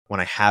when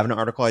I have an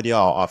article idea,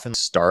 I'll often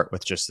start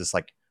with just this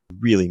like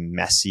really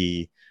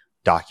messy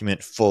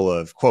document full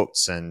of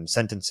quotes and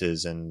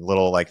sentences and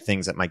little like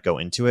things that might go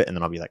into it. And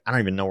then I'll be like, I don't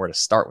even know where to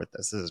start with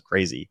this. This is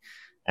crazy.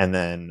 And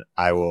then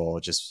I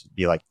will just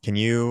be like, can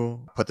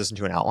you put this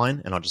into an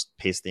outline? And I'll just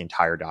paste the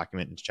entire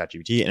document into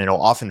ChatGPT, and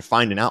it'll often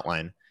find an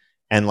outline.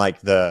 And like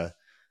the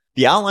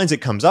outlines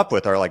it comes up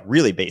with are like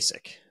really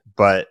basic,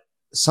 but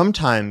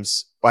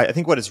sometimes I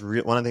think one of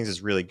the things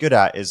it's really good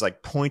at is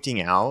like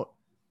pointing out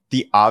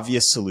the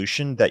obvious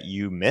solution that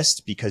you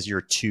missed because you're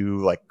too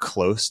like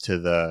close to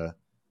the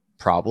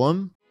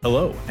problem.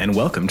 Hello, and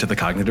welcome to The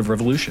Cognitive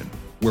Revolution,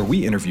 where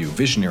we interview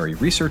visionary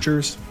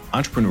researchers,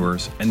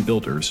 entrepreneurs, and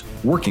builders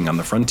working on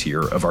the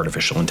frontier of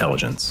artificial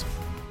intelligence.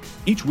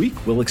 Each week,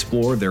 we'll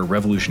explore their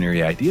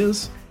revolutionary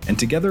ideas, and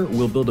together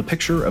we'll build a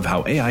picture of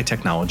how AI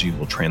technology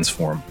will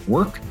transform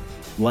work,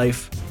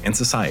 life, and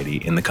society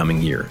in the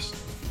coming years.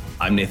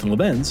 I'm Nathan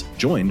Lebenz,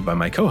 joined by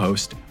my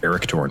co-host,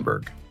 Eric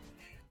Torenberg.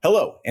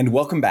 Hello, and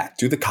welcome back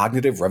to The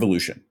Cognitive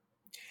Revolution.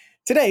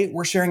 Today,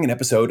 we're sharing an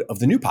episode of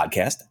the new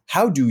podcast,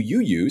 How Do You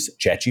Use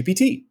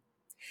ChatGPT?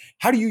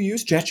 How Do You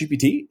Use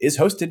ChatGPT is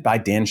hosted by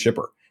Dan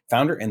Schipper,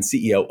 founder and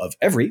CEO of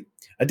Every,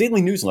 a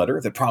daily newsletter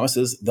that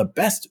promises the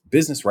best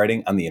business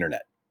writing on the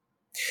internet.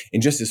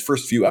 In just his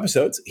first few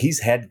episodes,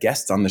 he's had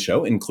guests on the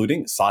show,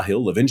 including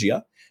Sahil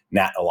Lavingia,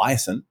 Nat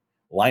Eliason,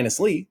 Linus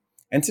Lee,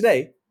 and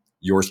today,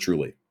 yours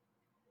truly.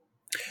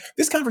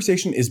 This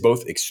conversation is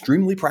both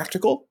extremely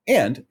practical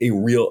and a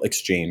real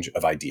exchange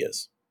of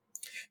ideas.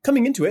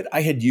 Coming into it,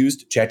 I had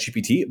used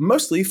ChatGPT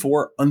mostly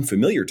for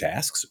unfamiliar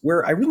tasks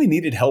where I really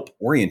needed help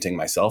orienting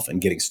myself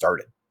and getting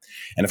started.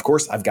 And of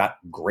course, I've got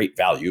great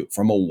value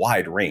from a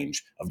wide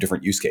range of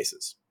different use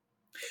cases.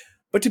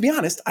 But to be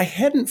honest, I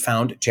hadn't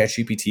found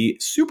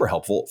ChatGPT super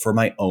helpful for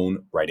my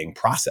own writing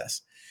process.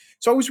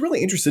 So I was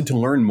really interested to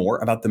learn more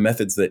about the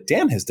methods that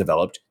Dan has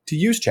developed to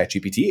use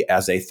ChatGPT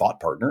as a thought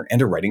partner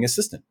and a writing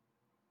assistant.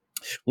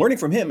 Learning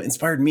from him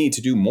inspired me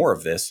to do more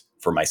of this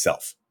for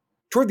myself.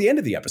 Toward the end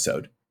of the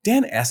episode,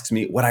 Dan asks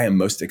me what I am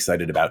most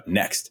excited about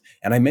next,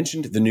 and I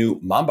mentioned the new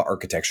Mamba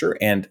architecture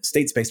and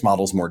state space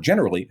models more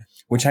generally,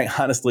 which I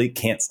honestly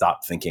can't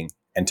stop thinking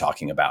and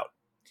talking about.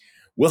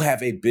 We'll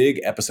have a big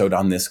episode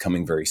on this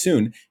coming very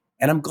soon,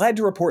 and I'm glad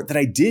to report that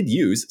I did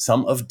use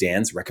some of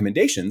Dan's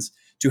recommendations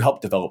to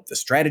help develop the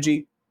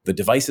strategy, the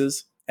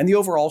devices, and the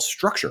overall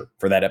structure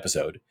for that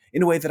episode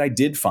in a way that I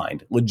did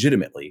find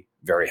legitimately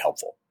very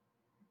helpful.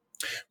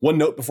 One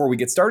note before we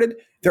get started,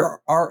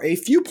 there are a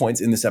few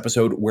points in this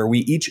episode where we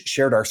each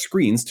shared our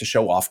screens to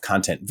show off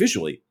content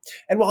visually.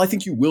 And while I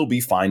think you will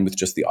be fine with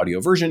just the audio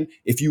version,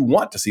 if you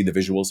want to see the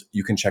visuals,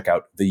 you can check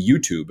out the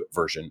YouTube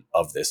version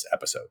of this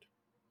episode.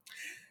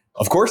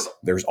 Of course,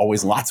 there's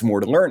always lots more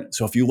to learn.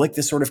 So if you like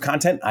this sort of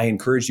content, I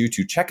encourage you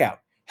to check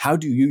out How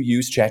Do You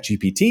Use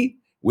ChatGPT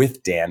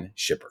with Dan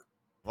Schipper.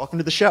 Welcome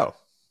to the show.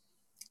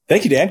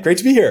 Thank you, Dan. Great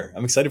to be here.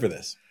 I'm excited for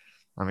this.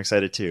 I'm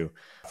excited too.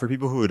 For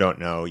people who don't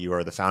know, you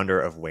are the founder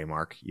of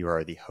Waymark. You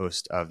are the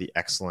host of the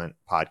excellent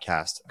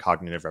podcast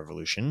Cognitive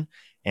Revolution,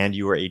 and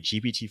you are a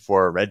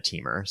GPT-4 red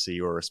teamer. So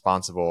you are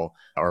responsible,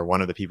 or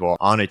one of the people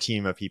on a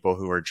team of people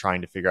who were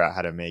trying to figure out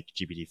how to make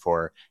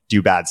GPT-4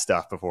 do bad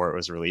stuff before it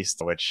was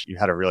released, which you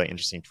had a really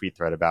interesting tweet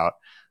thread about,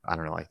 I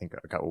don't know, I think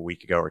a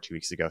week ago or 2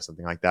 weeks ago,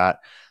 something like that.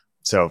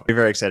 So we're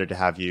very excited to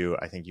have you.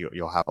 I think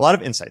you'll have a lot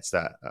of insights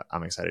that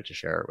I'm excited to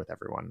share with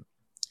everyone.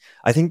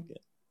 I think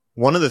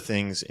one of the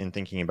things in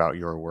thinking about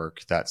your work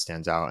that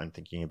stands out and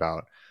thinking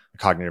about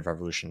Cognitive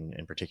Revolution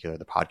in particular,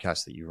 the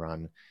podcast that you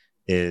run,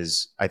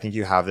 is I think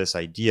you have this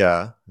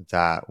idea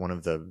that one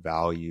of the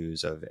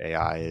values of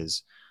AI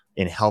is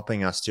in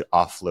helping us to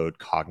offload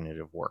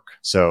cognitive work.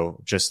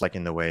 So just like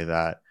in the way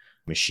that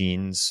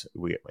machines,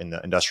 in the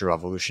Industrial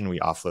Revolution, we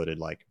offloaded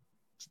like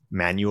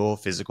manual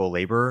physical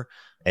labor,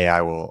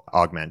 AI will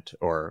augment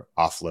or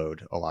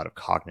offload a lot of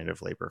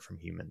cognitive labor from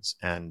humans.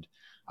 And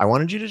I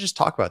wanted you to just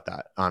talk about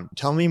that.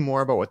 Tell me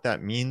more about what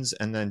that means.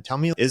 And then tell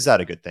me, is that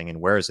a good thing?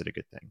 And where is it a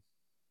good thing?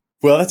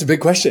 Well, that's a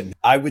big question.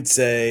 I would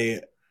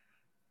say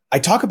I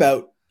talk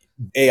about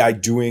AI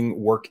doing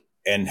work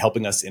and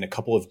helping us in a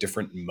couple of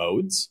different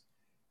modes.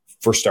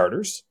 For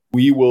starters,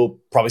 we will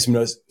probably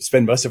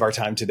spend most of our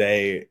time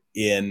today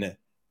in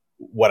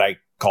what I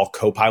call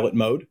Copilot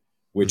mode,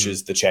 which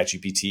is the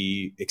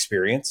ChatGPT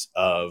experience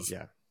of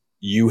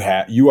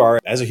you are,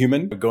 as a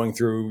human, going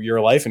through your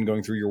life and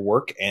going through your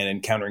work and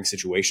encountering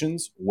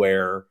situations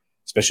where,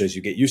 especially as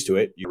you get used to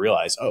it, you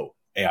realize, oh,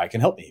 AI can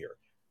help me here.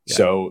 Yeah.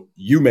 So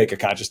you make a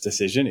conscious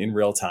decision in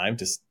real time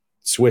to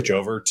switch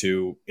over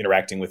to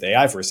interacting with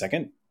AI for a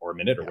second or a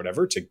minute or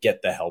whatever to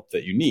get the help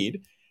that you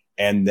need.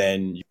 And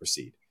then you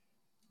proceed.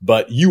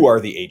 But you are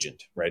the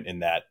agent, right, in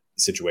that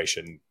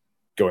situation,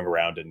 going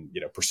around and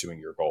pursuing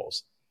your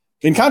goals.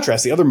 In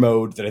contrast, the other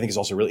mode that I think is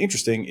also really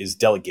interesting is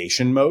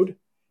delegation mode.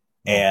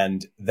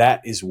 And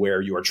that is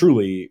where you are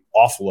truly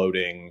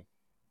offloading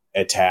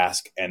a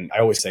task. And I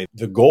always say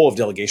the goal of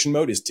delegation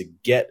mode is to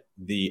get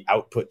the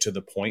output to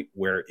the point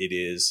where it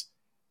is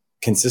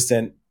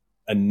consistent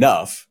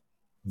enough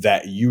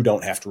that you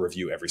don't have to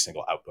review every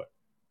single output.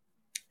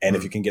 And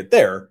if you can get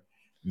there,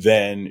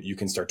 then you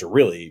can start to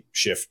really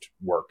shift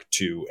work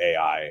to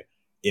AI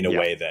in a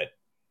way that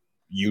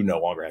you no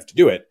longer have to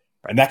do it.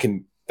 And that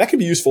can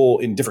be useful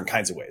in different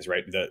kinds of ways,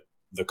 right?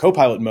 The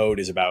Copilot mode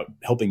is about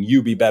helping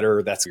you be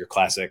better. That's your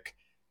classic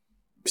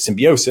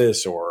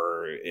symbiosis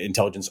or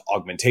intelligence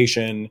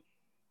augmentation.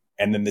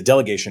 And then the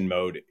delegation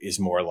mode is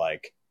more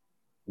like,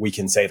 we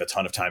can save a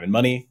ton of time and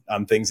money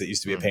on things that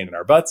used to be a pain in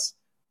our butts,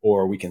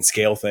 or we can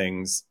scale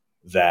things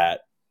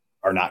that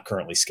are not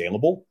currently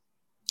scalable.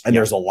 And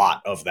there's a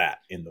lot of that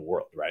in the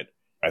world, right?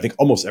 I think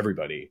almost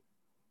everybody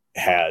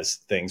has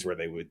things where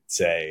they would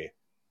say,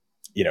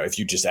 if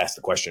you just ask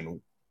the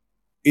question,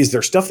 is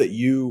there stuff that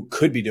you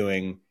could be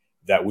doing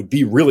that would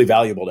be really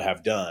valuable to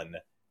have done,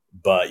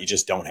 but you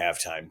just don't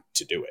have time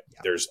to do it?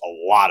 There's a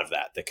lot of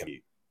that can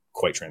be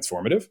quite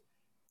transformative.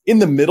 In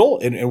the middle,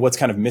 and what's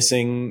kind of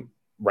missing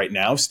right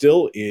now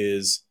still,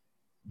 is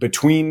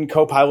between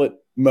Copilot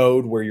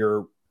mode, where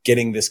you're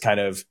getting this kind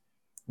of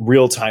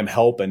real-time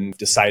help and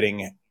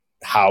deciding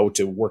how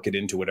to work it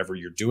into whatever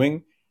you're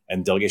doing,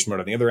 and delegation mode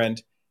on the other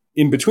end.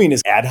 In between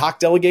is ad hoc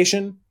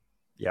delegation,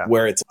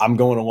 where it's, I'm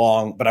going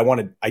along, but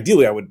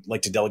ideally I would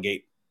like to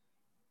delegate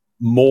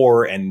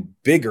more and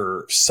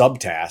bigger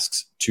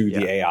subtasks to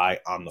the AI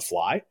on the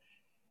fly.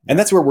 And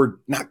that's where we're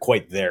not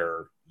quite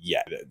there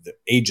yet. The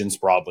agents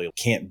broadly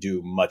can't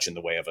do much in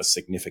the way of a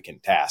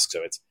significant task.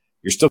 So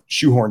you're still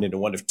shoehorned into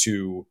one of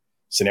two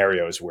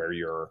scenarios where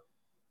you're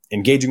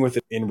engaging with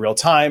it in real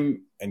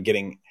time and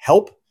getting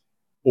help,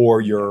 or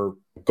you're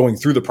going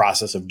through the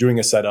process of doing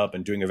a setup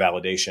and doing a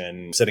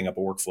validation, setting up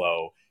a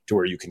workflow to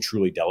where you can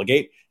truly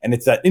delegate. And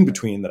it's that in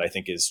between that I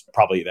think is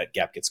probably that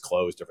gap gets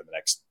closed over the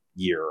next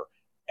year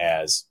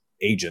as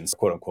agents,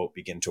 quote unquote,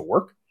 begin to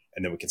work.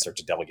 And then we can start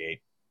to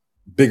delegate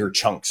bigger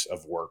chunks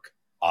of work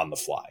on the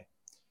fly.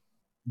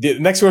 The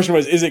next question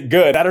was, is it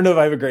good? I don't know if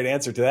I have a great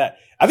answer to that.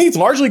 I think it's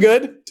largely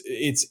good.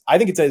 I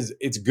think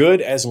it's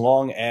good as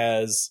long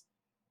as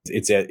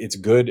it's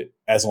good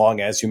as long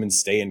as humans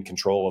stay in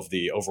control of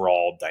the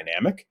overall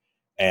dynamic.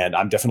 And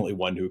I'm definitely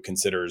one who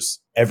considers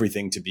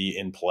everything to be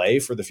in play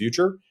for the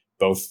future,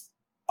 both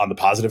on the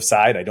positive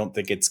side. I don't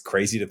think it's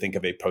crazy to think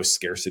of a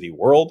post-scarcity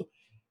world.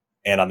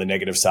 And on the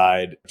negative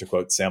side, to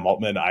quote Sam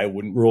Altman, I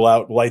wouldn't rule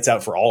out lights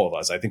out for all of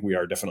us. I think we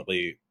are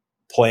definitely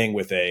playing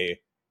with a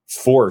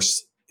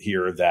force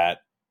here that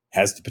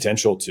has the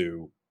potential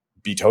to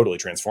be totally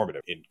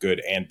transformative in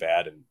good and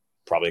bad, and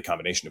probably a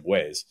combination of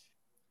ways.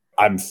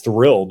 I'm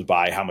thrilled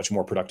by how much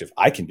more productive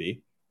I can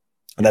be.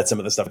 And that's some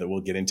of the stuff that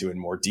we'll get into in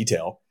more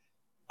detail.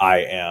 I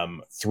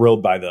am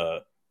thrilled by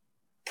the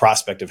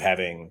prospect of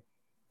having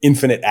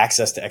infinite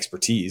access to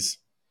expertise,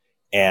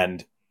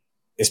 and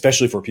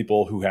especially for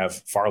people who have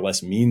far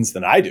less means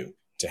than I do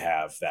to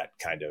have that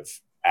kind of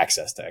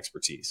access to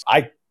expertise.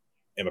 I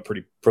am a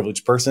pretty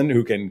privileged person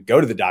who can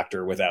go to the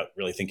doctor without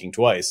really thinking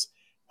twice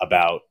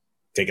about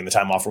taking the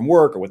time off from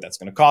work or what that's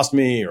going to cost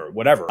me or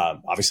whatever.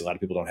 Obviously, a lot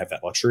of people don't have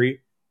that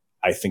luxury.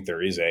 I think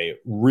there is a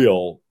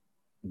real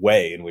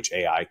way in which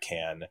AI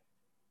can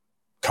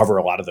cover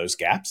a lot of those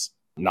gaps.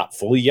 Not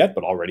fully yet,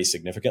 but already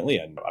significantly,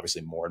 and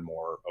obviously more and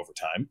more over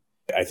time.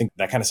 I think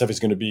that kind of stuff is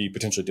going to be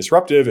potentially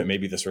disruptive. It may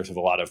be the source of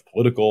a lot of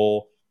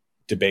political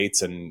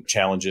debates and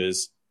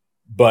challenges.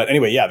 But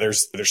anyway,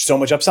 there's so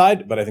much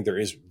upside, but I think there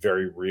is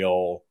very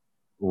real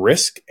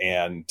risk.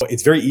 And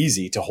it's very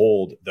easy to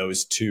hold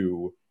those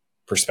two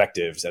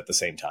perspectives at the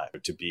same time,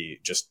 to be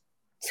just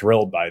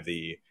thrilled by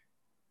the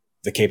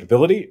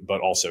capability,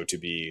 but also to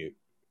be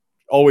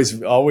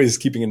always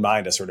keeping in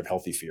mind a sort of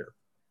healthy fear.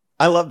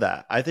 I love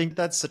that. I think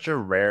that's such a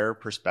rare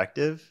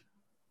perspective.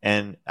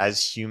 And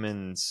as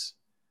humans,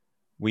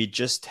 we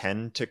just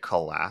tend to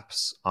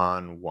collapse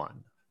on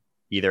one.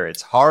 Either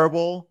it's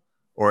horrible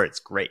or it's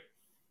great.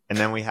 And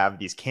then we have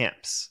these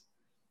camps.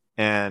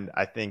 And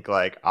I think,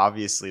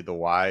 obviously the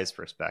wise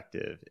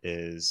perspective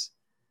is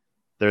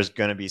there's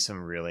going to be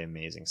some really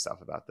amazing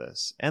stuff about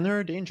this. And there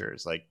are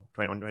dangers.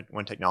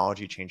 When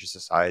technology changes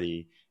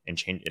society and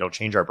it'll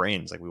change our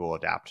brains. We will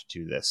adapt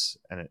to this,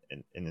 and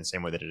in the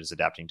same way that it is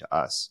adapting to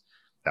us.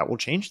 That will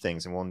change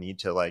things, and we'll need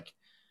to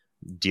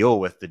deal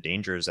with the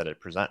dangers that it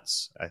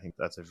presents. I think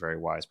that's a very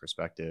wise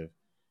perspective.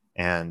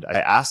 And I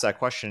asked that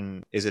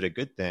question, is it a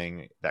good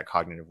thing that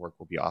cognitive work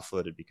will be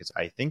offloaded? Because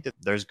I think that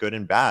there's good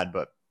and bad.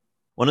 But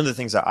one of the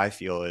things that I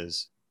feel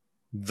is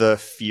the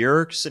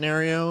fear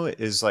scenario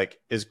is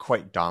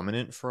quite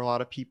dominant for a lot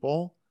of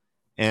people.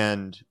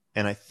 And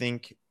I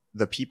think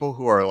the people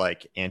who are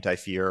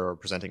anti-fear or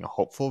presenting a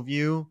hopeful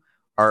view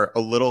are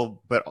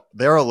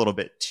they're a little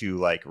bit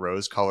too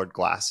rose-colored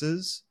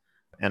glasses.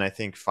 And I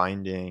think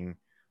finding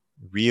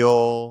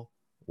real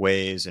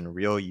ways and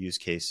real use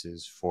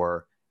cases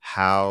for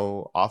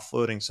how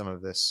offloading some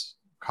of this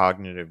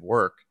cognitive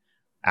work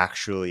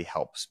actually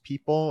helps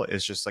people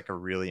is just a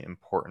really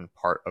important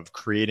part of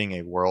creating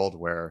a world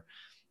where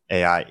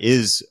AI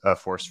is a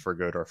force for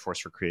good or a force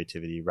for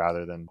creativity,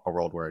 rather than a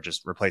world where it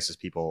just replaces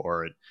people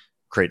or it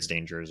creates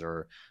dangers,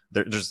 or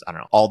there's, I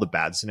don't know, all the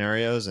bad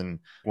scenarios. And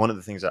one of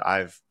the things that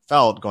I've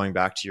felt, going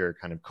back to your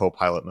kind of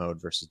Copilot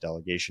mode versus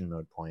delegation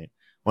mode point,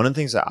 one of the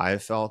things that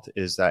I've felt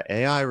is that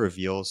AI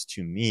reveals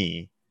to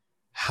me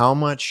how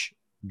much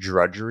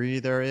drudgery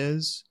there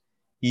is,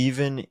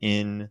 even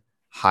in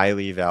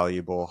highly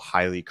valuable,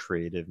 highly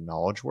creative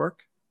knowledge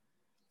work.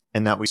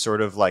 And that we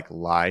sort of like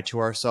lie to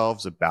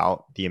ourselves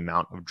about the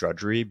amount of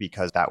drudgery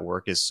because that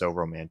work is so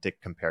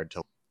romantic compared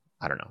to,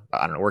 I don't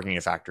know, working in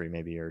a factory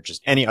maybe, or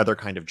just any other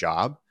kind of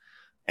job.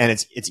 And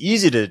it's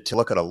easy to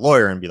look at a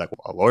lawyer and be like,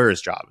 well, a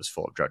lawyer's job is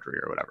full of drudgery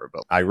or whatever.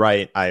 But I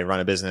write, I run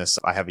a business,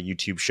 I have a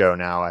YouTube show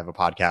now, I have a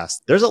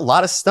podcast. There's a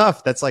lot of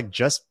stuff that's like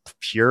just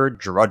pure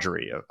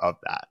drudgery of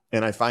that.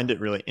 And I find it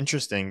really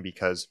interesting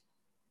because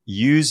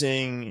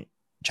using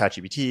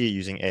ChatGPT,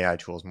 using AI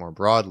tools more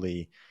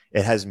broadly,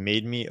 it has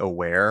made me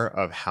aware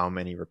of how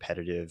many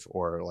repetitive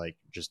or like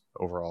just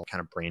overall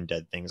kind of brain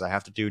dead things I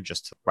have to do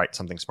just to write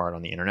something smart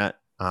on the internet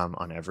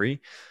on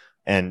every.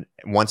 And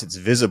once it's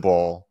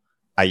visible,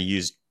 I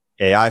use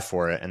AI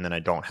for it, and then I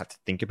don't have to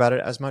think about it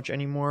as much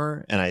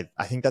anymore. And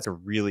I think that's a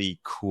really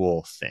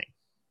cool thing.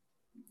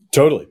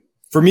 Totally.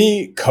 For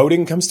me,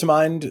 coding comes to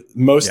mind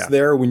most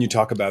there when you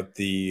talk about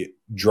the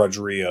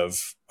drudgery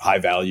of high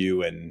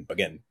value and,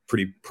 again,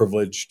 pretty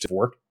privileged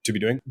work to be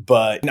doing.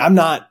 But I'm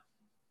not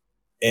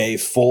a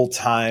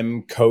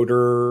full-time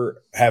coder,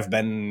 have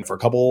been for a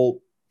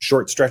couple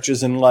short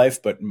stretches in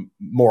life, but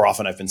more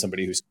often I've been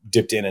somebody who's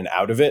dipped in and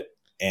out of it.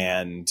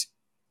 And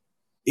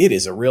it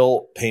is a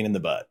real pain in the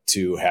butt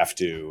to have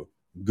to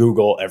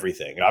Google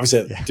everything. And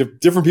obviously,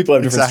 different people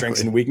have different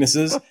strengths and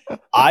weaknesses.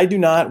 I do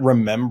not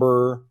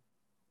remember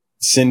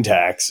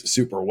syntax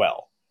super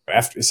well.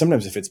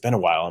 Sometimes if it's been a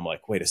while, I'm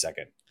like, wait a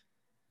second.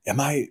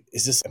 Am I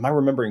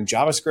remembering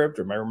JavaScript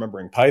or am I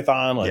remembering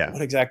Python? Like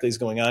what exactly is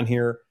going on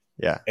here?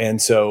 Yeah. And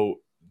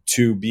so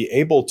to be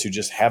able to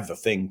just have the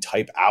thing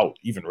type out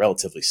even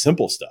relatively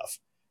simple stuff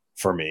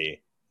for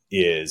me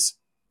is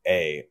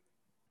a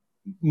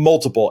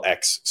multiple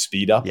X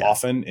speed up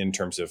often in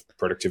terms of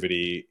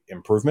productivity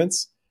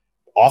improvements,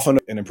 often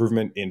an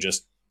improvement in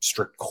just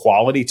strict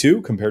quality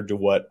too, compared to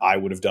what I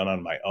would have done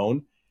on my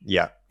own.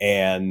 Yeah.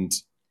 And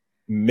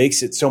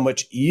makes it so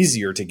much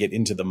easier to get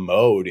into the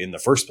mode in the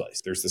first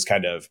place. There's this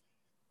kind of,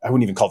 I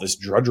wouldn't even call this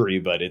drudgery,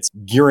 but it's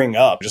gearing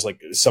up, just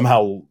like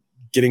somehow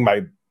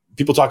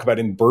people talk about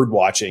in bird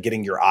watching,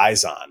 getting your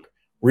eyes on,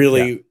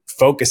 really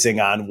focusing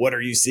on what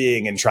are you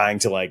seeing and trying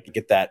to like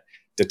get that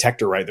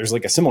detector right. There's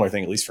like a similar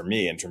thing, at least for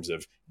me, in terms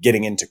of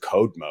getting into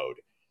code mode.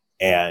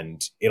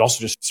 And it also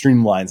just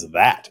streamlines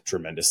that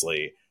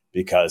tremendously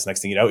because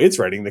next thing you know, it's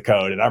writing the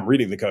code and I'm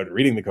reading the code.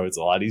 Reading the code is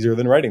a lot easier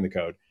than writing the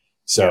code.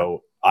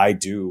 So I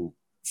do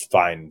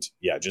find,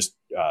 just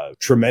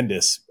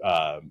tremendous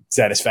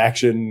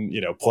satisfaction,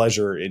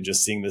 pleasure in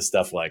just seeing this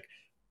stuff like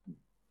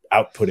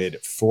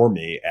outputted for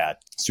me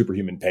at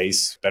superhuman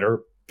pace,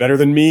 better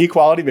than me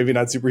quality, maybe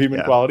not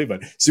superhuman quality,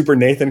 but super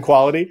Nathan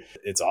quality.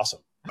 It's awesome.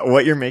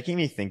 What you're making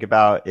me think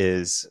about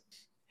is,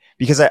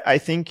 because I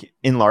think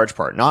in large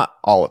part, not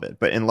all of it,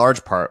 but in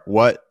large part,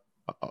 what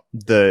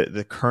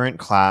the current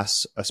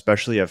class,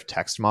 especially of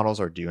text models,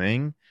 are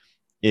doing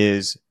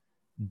is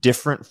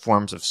different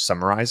forms of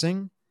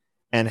summarizing,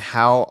 and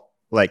how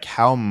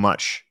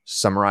much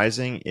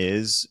summarizing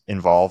is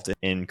involved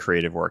in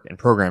creative work, in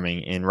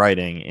programming, in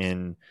writing,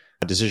 in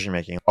decision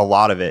making. A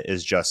lot of it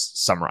is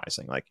just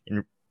summarizing. Like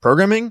in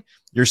programming,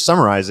 you're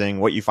summarizing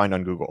what you find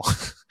on Google.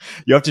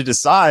 You have to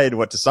decide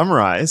what to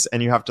summarize,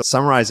 and you have to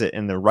summarize it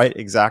in the right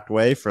exact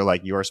way for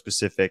like your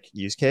specific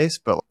use case.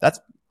 But that's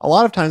a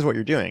lot of times what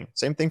you're doing.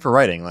 Same thing for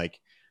writing. Like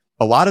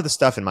a lot of the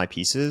stuff in my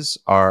pieces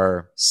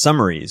are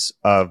summaries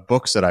of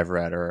books that I've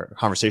read or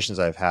conversations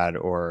I've had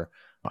or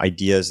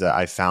ideas that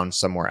I found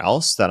somewhere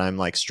else that I'm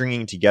like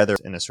stringing together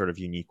in a sort of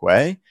unique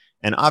way.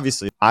 And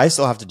obviously I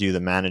still have to do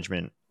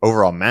the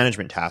overall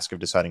management task of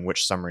deciding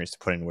which summaries to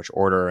put in which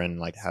order and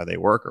like how they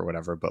work or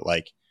whatever. But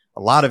like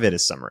a lot of it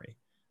is summary.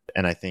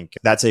 And I think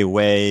that's a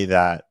way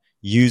that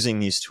using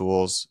these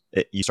tools,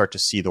 you start to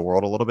see the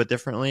world a little bit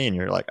differently. And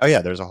you're like, oh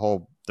yeah, there's a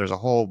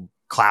whole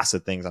class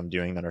of things I'm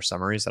doing that are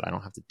summaries that I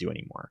don't have to do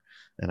anymore.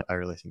 And I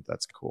really think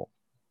that's cool.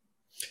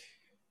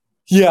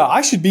 Yeah,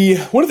 I should be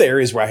one of the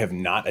areas where I have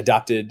not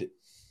adopted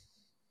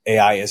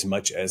AI as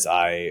much as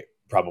I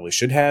probably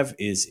should have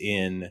is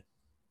in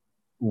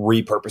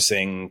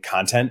repurposing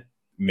content,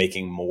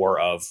 making more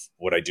of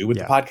what I do with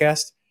the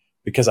podcast,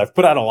 because I've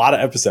put out a lot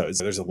of episodes.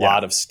 There's a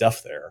lot of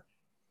stuff there.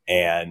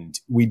 And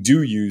we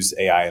do use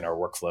AI in our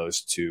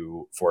workflows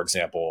to, for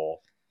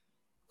example,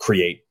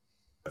 create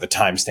the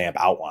timestamp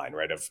outline,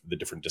 right, of the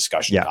different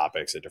discussion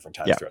topics at different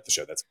times throughout the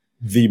show. That's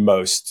the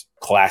most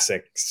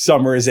classic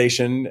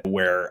summarization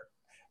where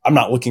I'm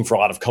not looking for a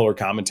lot of color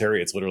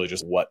commentary. It's literally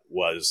just what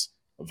was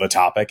the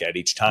topic at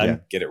each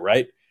time, get it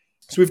right.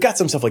 So we've got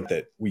some stuff like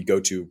that we go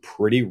to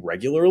pretty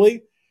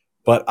regularly,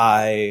 but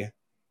I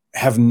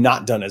have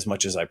not done as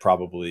much as I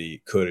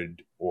probably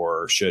could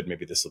or should.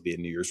 Maybe this will be a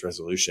New Year's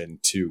resolution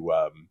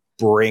to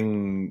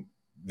bring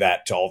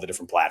that to all the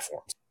different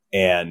platforms.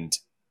 And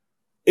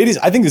it is,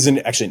 I think this is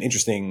actually an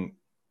interesting,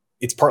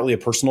 it's partly a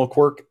personal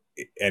quirk.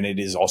 And it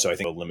is also, I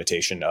think, a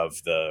limitation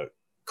of the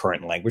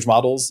current language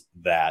models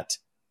that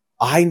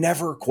I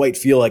never quite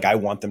feel like I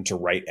want them to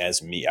write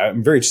as me.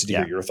 I'm very interested to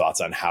hear your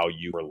thoughts on how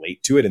you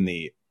relate to it in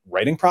the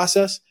writing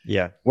process.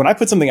 Yeah. When I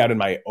put something out in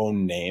my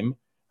own name,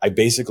 I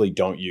basically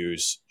don't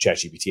use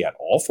ChatGPT at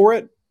all for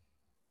it.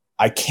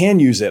 I can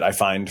use it, I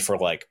find, for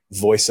like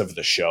voice of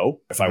the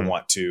show. If I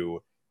want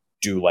to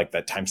do like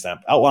that timestamp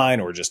outline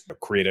or just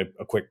create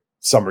a quick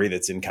summary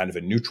that's in kind of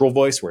a neutral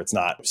voice where it's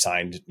not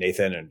signed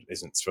Nathan and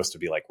isn't supposed to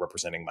be like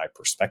representing my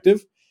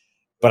perspective.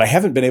 But I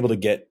haven't been able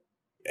to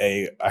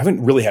I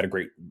haven't really had a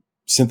great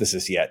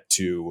synthesis yet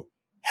to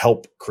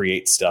help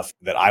create stuff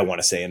that I want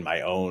to say in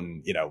my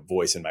own,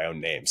 voice in my own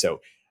name.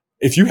 So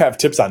if you have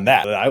tips on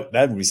that,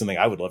 that would be something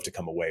I would love to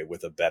come away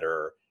with a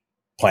better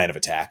plan of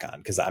attack on,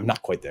 because I'm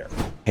not quite there.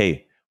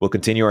 Hey, we'll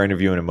continue our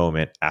interview in a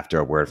moment after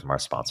a word from our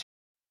sponsor.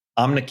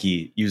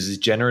 Omnikey uses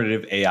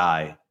generative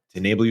AI to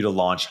enable you to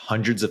launch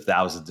hundreds of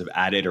thousands of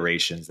ad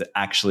iterations that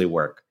actually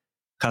work,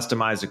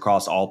 customized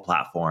across all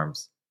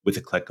platforms with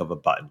a click of a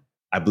button.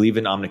 I believe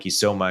in Omnikey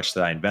so much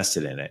that I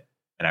invested in it,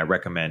 and I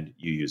recommend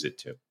you use it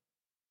too.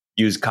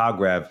 Use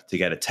CogRev to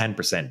get a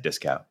 10%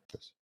 discount.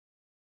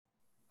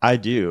 I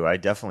do. I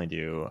definitely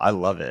do. I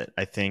love it.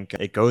 I think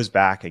it goes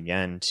back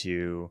again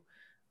to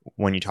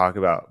when you talk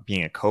about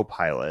being a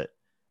co-pilot.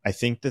 I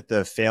think that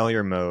the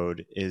failure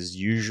mode is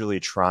usually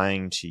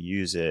trying to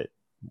use it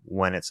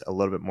when it's a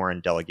little bit more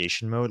in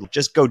delegation mode.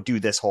 Just go do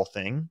this whole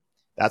thing.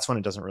 That's when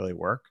it doesn't really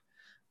work.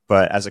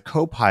 But as a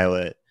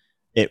co-pilot,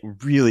 it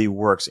really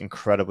works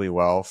incredibly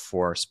well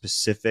for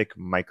specific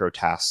micro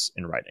tasks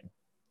in writing.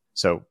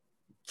 So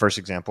first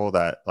example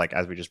that, like,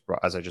 as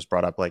I just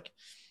brought up, like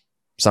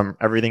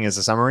everything is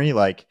a summary.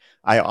 Like,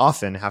 I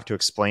often have to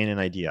explain an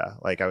idea.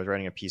 Like, I was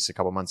writing a piece a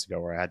couple months ago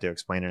where I had to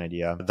explain an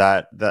idea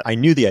that I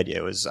knew the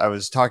idea was. I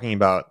was talking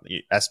about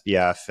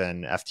SBF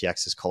and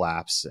FTX's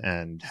collapse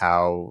and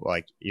how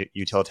like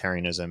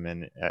utilitarianism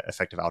and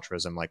effective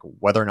altruism, like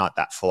whether or not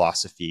that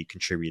philosophy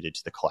contributed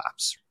to the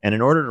collapse. And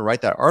in order to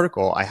write that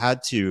article, I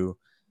had to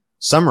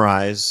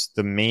summarize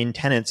the main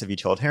tenets of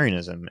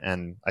utilitarianism.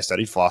 And I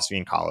studied philosophy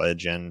in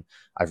college, and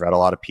I've read a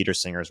lot of Peter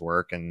Singer's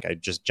work, and I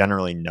just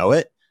generally know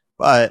it.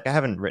 But I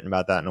haven't written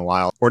about that in a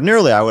while.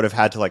 Ordinarily, I would have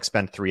had to like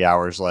spend 3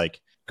 hours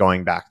like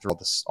going back through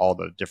all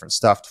the different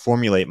stuff to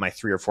formulate my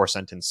 3 or 4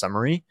 sentence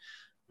summary.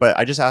 But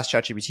I just asked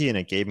ChatGPT, and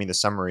it gave me the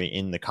summary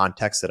in the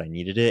context that I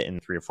needed it in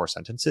 3 or 4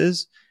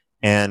 sentences.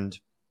 And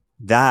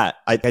that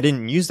I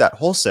didn't use that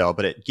wholesale,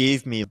 but it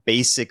gave me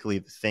basically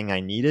the thing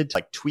I needed to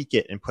like tweak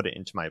it and put it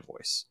into my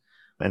voice.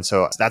 And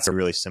so that's a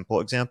really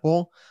simple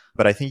example,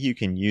 but I think you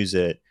can use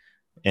it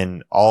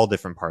in all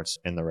different parts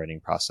in the writing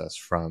process.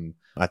 From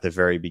at the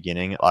very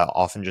beginning, I'll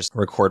often just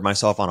record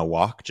myself on a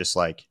walk, just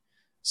like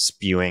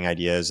spewing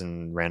ideas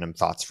and random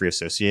thoughts, free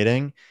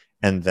associating.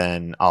 And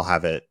then I'll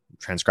have it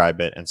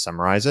transcribe it and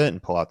summarize it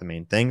and pull out the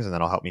main things. And then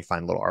it'll help me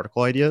find little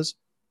article ideas.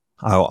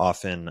 I'll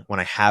often, when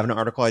I have an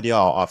article idea,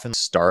 I'll often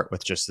start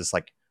with just this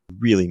like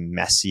really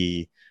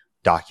messy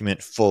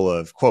document full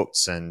of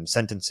quotes and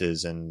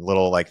sentences and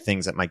little like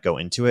things that might go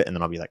into it. And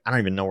then I'll be like, I don't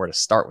even know where to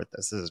start with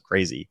this. This is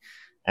crazy.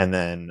 And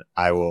then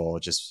I will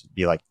just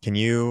be like, can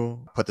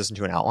you put this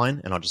into an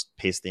outline? And I'll just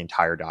paste the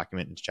entire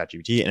document into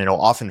ChatGPT, and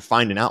it'll often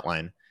find an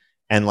outline.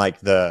 And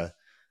like the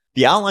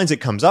outlines it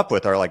comes up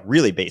with are like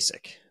really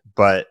basic,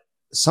 but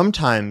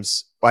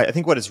sometimes I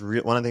think one of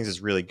the things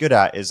it's really good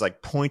at is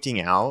like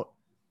pointing out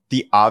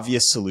the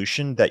obvious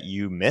solution that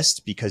you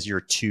missed because you're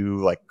too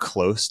like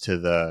close to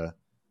the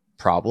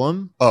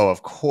problem. Oh,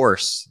 of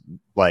course,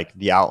 like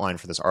the outline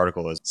for this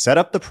article is set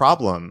up the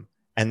problem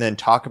and then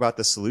talk about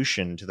the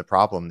solution to the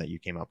problem that you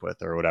came up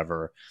with or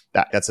whatever.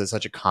 That's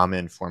such a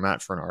common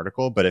format for an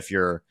article. But if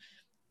you're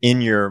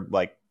in your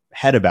like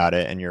head about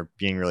it and you're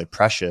being really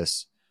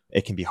precious,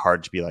 it can be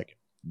hard to be like,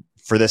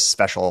 for this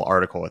special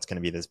article, it's going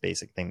to be this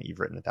basic thing that you've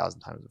written 1,000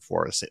 times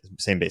before, the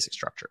same basic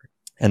structure.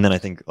 And then I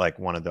think like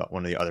one of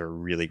the other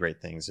really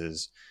great things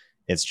is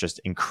it's just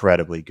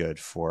incredibly good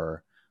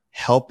for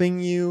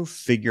helping you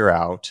figure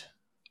out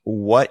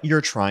what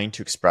you're trying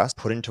to express,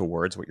 put into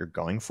words what you're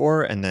going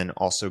for, and then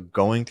also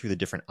going through the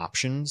different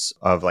options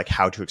of like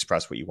how to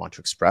express what you want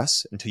to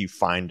express until you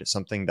find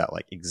something that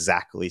like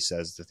exactly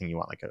says the thing you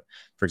want. Like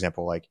for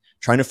example, like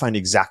trying to find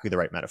exactly the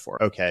right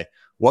metaphor. Okay,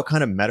 what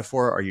kind of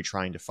metaphor are you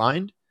trying to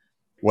find?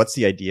 What's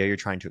the idea you're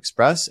trying to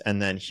express?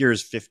 And then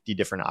here's 50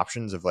 different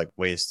options of like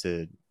ways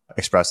to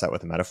express that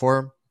with a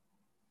metaphor.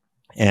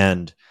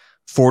 And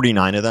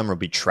 49 of them will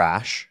be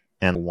trash,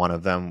 and one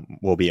of them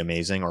will be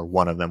amazing, or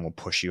one of them will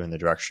push you in the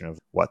direction of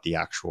what the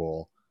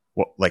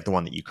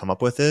one that you come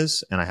up with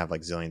is. And I have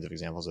like zillions of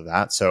examples of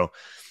that. So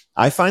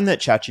I find that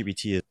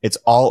ChatGPT it's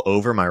all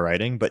over my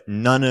writing, but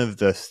none of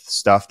the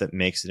stuff that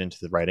makes it into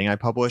the writing I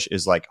publish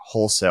is like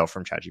wholesale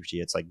from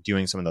ChatGPT. It's like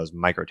doing some of those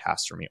micro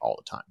tasks for me all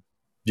the time.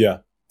 Yeah,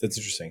 that's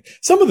interesting.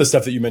 Some of the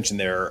stuff that you mentioned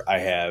there, I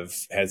have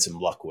had some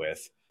luck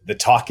with. The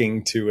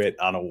talking to it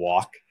on a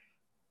walk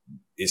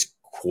is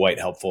quite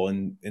helpful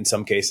in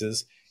some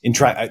cases.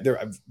 I've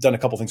done a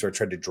couple things where I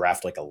tried to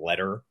draft like a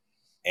letter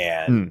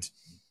and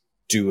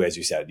do, as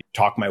you said,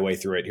 talk my way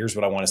through it. Here's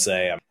what I want to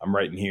say. I'm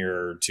writing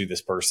here to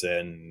this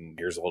person.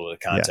 Here's a little bit of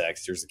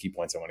context. Here's the key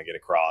points I want to get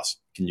across.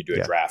 Can you do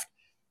a draft?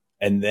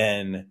 And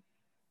then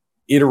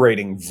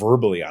iterating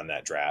verbally on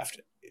that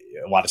draft.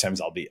 A lot of times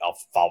I'll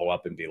follow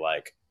up and be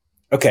like,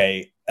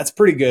 okay, that's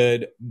pretty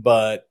good,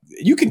 but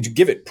you can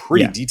give it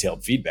pretty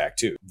detailed feedback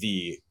too.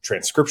 The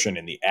transcription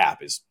in the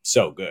app is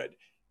so good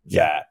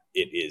that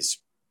it is,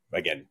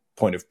 again,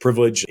 point of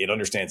privilege. It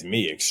understands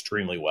me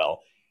extremely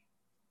well.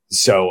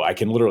 So I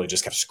can literally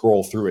just kind of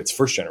scroll through its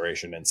first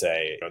generation and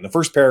say, in the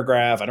first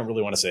paragraph, I don't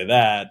really want to say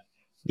that.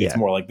 It's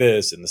more like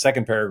this. In the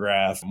second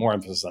paragraph, more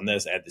emphasis on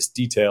this, add this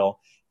detail,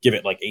 give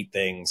it like 8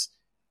 things.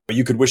 But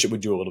you could wish it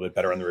would do a little bit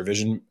better on the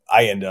revision.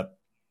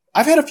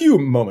 I've had a few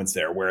moments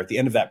there where at the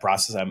end of that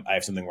process, I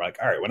have something where like,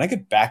 all right, when I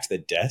get back to the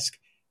desk,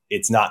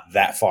 it's not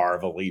that far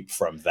of a leap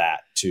from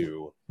that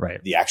to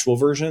the actual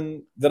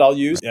version that I'll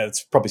use. Yeah,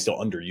 it's probably still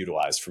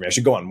underutilized for me. I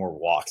should go on more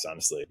walks,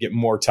 honestly, get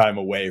more time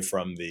away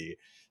from the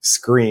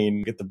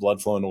screen, get the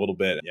blood flowing a little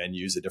bit and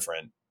use a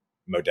different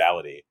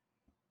modality.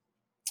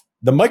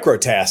 The micro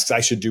tasks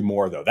I should do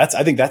more though.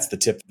 I think that's the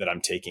tip that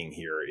I'm taking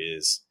here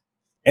is,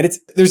 and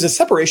there's a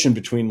separation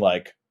between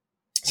like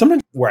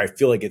sometimes where I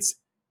feel like it's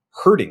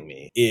hurting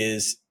me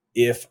is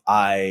if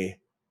I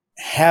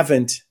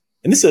haven't,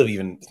 and this will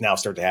even now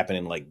start to happen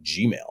in like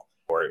Gmail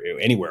or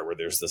anywhere where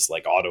there's this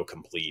like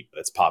autocomplete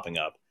that's popping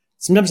up.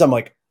 Sometimes I'm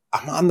like,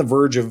 I'm on the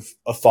verge of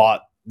a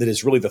thought that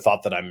is really the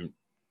thought that I'm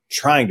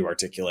trying to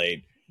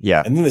articulate.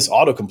 Yeah. And then this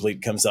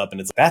autocomplete comes up and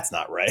it's, that's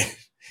not right.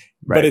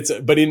 But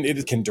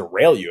it can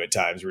derail you at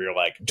times where you're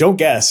like, don't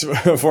guess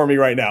for me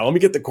right now. Let me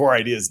get the core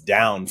ideas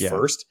down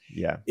first.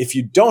 Yeah. If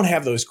you don't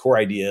have those core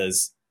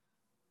ideas,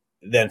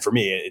 then for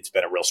me, it's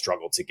been a real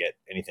struggle to get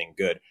anything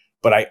good.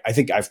 But I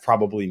think I've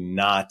probably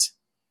not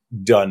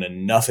done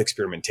enough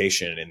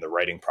experimentation in the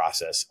writing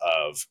process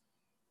of,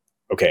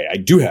 okay, I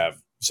do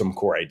have some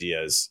core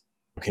ideas.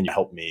 Can you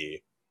help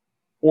me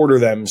order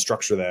them,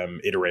 structure them,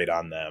 iterate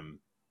on them?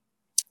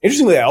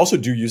 Interestingly, I also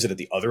do use it at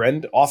the other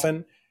end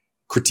often.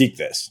 Critique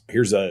this.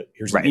 Here's an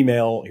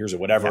email. Here's a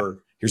whatever.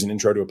 Yeah. Here's an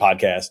intro to a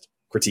podcast.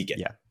 Critique it.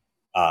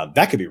 Yeah.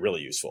 That could be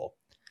really useful.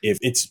 If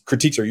its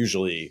critiques are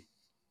usually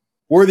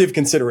worthy of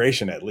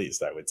consideration, at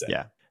least, I would say.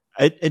 Yeah.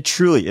 It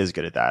truly is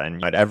good at that.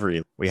 And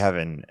we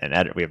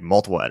have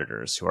multiple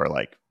editors who are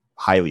like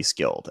highly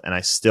skilled, and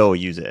I still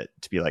use it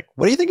to be like,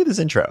 what do you think of this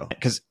intro?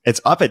 Because it's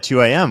up at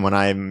 2 a.m. when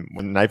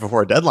the night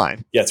before a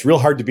deadline. Yeah, it's real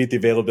hard to beat the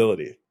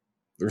availability.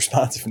 The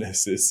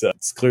responsiveness is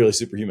it's clearly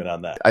superhuman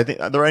on that. I think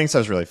the writing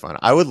stuff is really fun.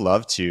 I would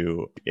love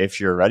to, if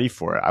you're ready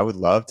for it, I would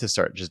love to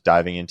start just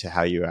diving into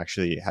how you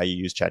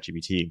use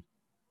ChatGPT.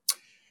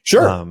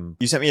 Sure.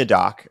 You sent me a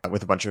doc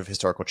with a bunch of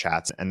historical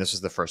chats, and this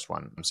was the first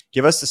one. So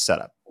give us the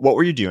setup. What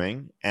were you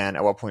doing? And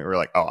at what point were you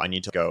like, oh, I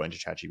need to go into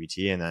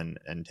ChatGPT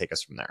and take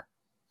us from there?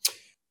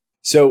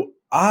 So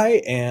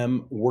I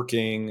am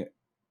working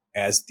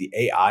as the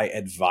AI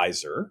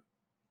advisor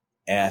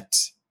at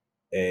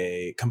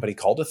a company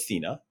called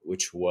Athena,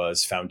 which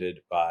was founded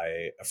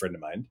by a friend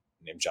of mine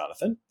named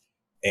Jonathan.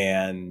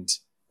 And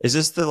is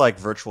this the like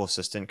virtual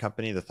assistant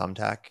company, the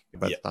Thumbtack?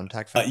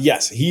 Thumbtack?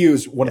 Yes, he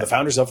is one of the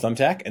founders of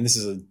Thumbtack, and this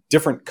is a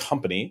different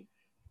company,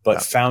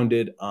 but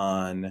founded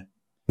on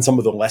some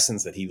of the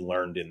lessons that he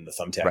learned in the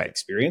Thumbtack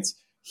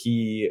experience.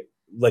 He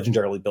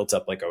legendarily built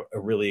up like a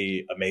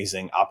really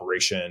amazing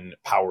operation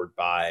powered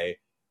by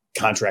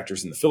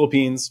contractors in the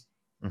Philippines,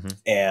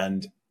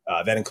 and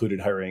that included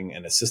hiring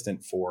an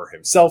assistant for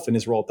himself in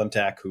his role at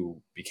Thumbtack,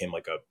 who became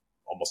like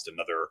almost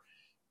another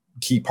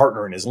key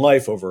partner in his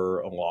life over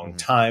a long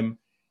time.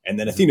 And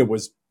then Athena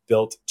was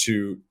built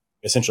to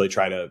essentially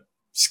try to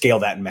scale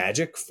that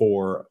magic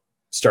for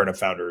startup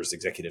founders,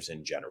 executives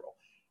in general.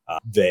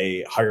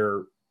 They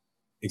hire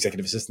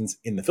executive assistants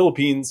in the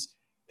Philippines.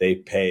 They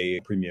pay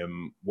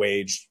premium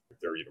wage.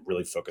 They're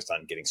really focused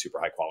on getting super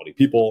high quality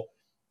people.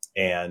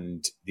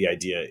 And the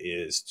idea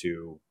is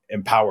to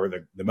empower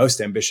the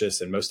most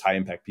ambitious and most high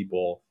impact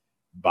people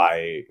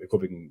by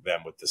equipping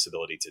them with this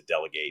ability to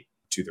delegate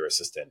to their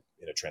assistant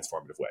in a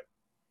transformative way.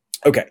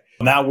 Okay,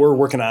 now we're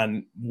working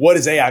on what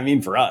does AI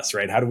mean for us,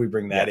 right? How do we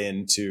bring that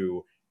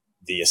into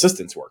the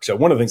assistant's work? So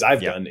one of the things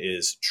I've done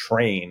is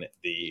train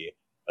the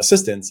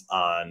assistants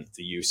on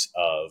the use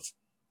of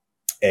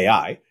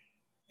AI.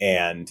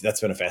 And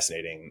that's been a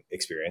fascinating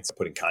experience,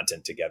 putting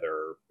content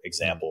together,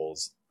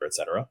 examples, et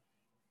cetera.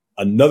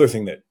 Another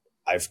thing that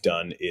I've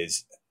done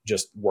is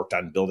just worked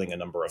on building a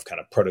number of kind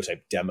of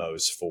prototype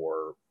demos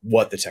for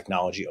what the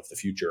technology of the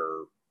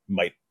future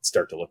might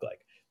start to look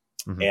like.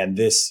 And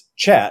this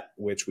chat,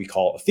 which we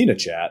call Athena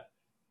Chat,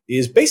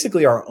 is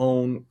basically our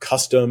own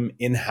custom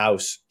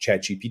in-house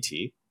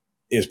ChatGPT.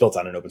 It was built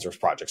on an open source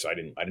project, so I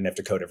didn't have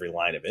to code every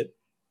line of it.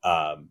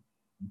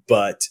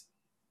 But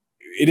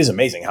it is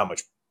amazing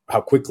how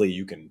quickly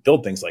you can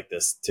build things like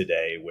this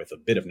today with a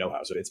bit of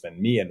know-how. So it's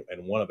been me and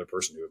one other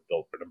person who have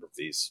built a number of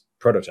these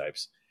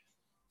prototypes.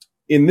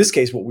 In this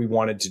case, what we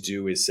wanted to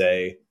do is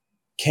say,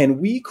 can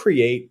we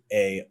create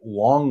a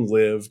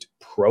long-lived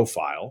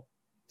profile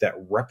that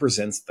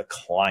represents the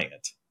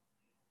client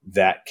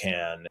that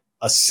can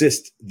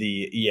assist the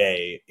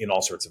EA in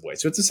all sorts of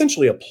ways. So it's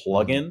essentially a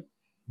plugin,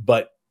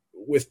 but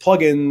with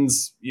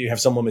plugins, you have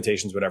some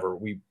limitations, whatever.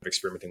 We're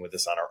experimenting with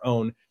this on our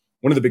own.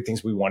 One of the big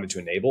things we wanted to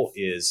enable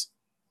is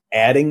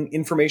adding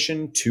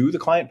information to the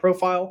client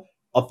profile,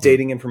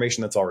 updating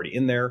information that's already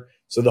in there.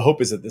 So the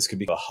hope is that this could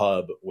be a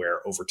hub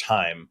where over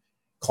time,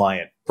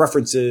 client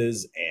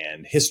preferences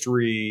and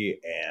history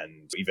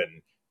and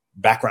even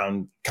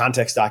background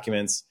context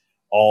documents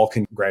all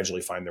can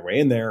gradually find their way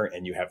in there.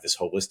 And you have this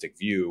holistic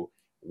view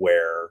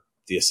where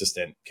the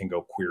assistant can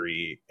go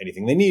query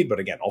anything they need, but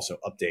again, also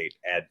update,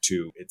 add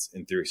to. It's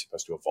in theory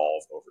supposed to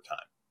evolve over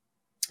time.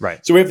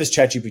 Right. So we have this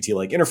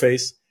ChatGPT-like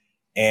interface.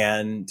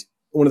 And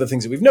one of the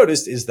things that we've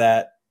noticed is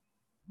that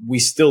we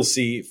still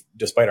see,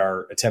 despite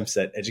our attempts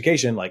at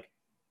education, like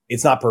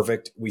it's not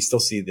perfect. We still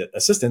see that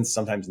assistants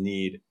sometimes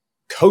need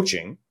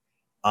coaching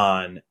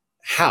on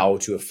how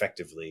to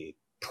effectively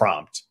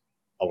prompt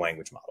a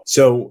language model.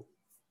 So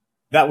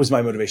that was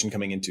my motivation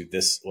coming into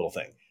this little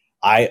thing.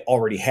 I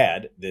already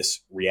had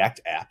this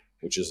React app,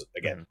 which is,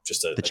 again,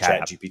 just a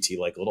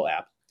ChatGPT-like little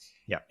app.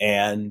 Yeah.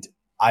 And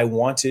I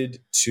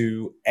wanted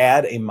to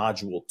add a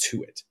module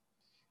to it.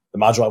 The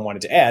module I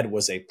wanted to add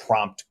was a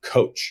prompt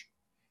coach.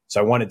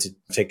 So I wanted to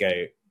take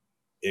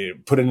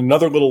put in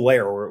another little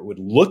layer where it would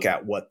look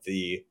at what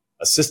the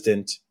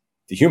assistant,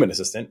 the human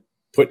assistant,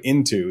 put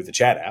into the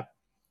chat app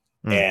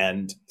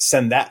and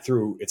send that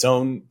through its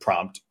own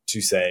prompt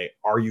to say,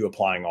 are you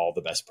applying all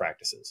the best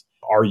practices?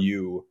 Are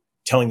you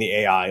telling the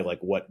AI like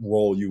what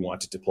role you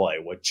want it to play,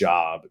 what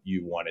job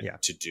you want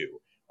it to do?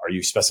 Are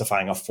you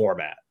specifying a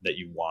format that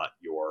you want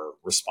your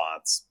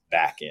response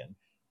back in?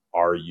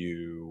 Are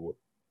you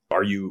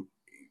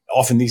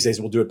often these days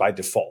we'll do it by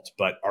default,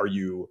 but are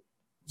you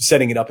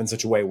setting it up in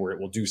such a way where it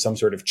will do some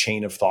sort of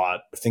chain of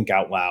thought, think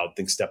out loud,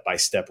 think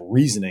step-by-step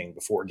reasoning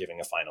before giving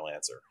a final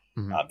answer?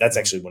 That's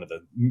actually one of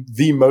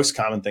the most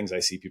common things I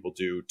see people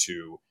do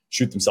to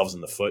shoot themselves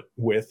in the foot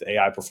with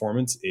AI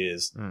performance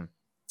is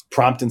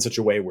prompt in such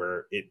a way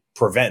where it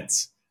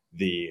prevents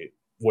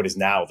what is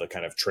now the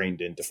kind of trained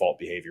in default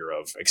behavior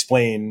of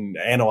explain,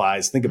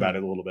 analyze, think about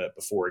it a little bit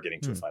before getting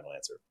to a final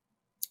answer.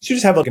 So you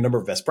just have like a number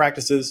of best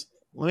practices.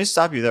 Let me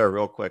stop you there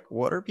real quick.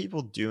 What are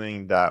people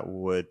doing that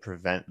would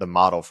prevent the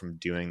model from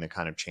doing the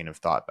kind of chain of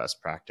thought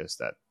best practice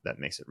that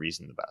makes it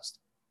reason the best?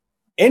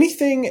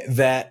 Anything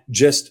that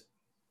just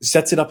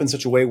sets it up in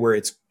such a way where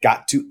it's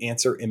got to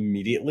answer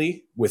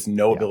immediately with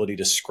no ability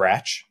to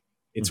scratch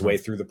its way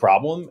through the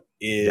problem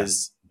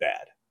is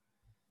bad.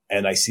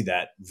 And I see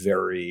that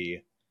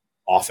very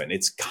often.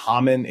 It's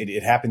common.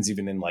 It happens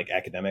even in like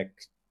academic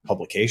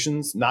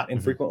publications, not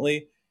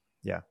infrequently.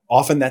 Yeah.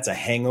 Often that's a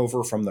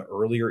hangover from the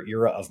earlier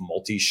era of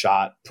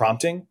multi-shot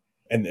prompting.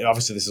 And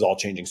obviously this is all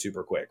changing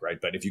super quick, right?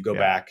 But if you go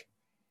back,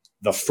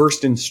 the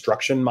first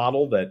instruction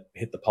model that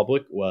hit the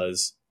public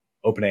was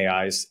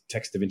OpenAI's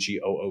Text DaVinci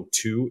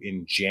 002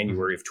 in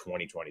January of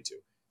 2022.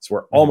 So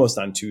we're almost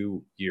on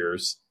 2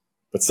 years,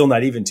 but still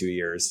not even 2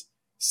 years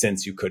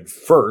since you could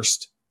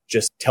first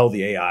just tell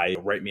the AI,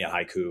 write me a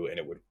haiku, and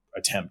it would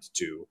attempt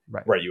to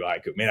write you a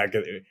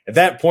haiku. At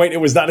that point, it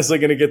was not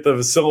necessarily going to get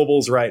the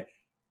syllables right.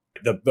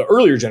 The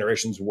earlier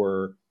generations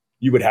were,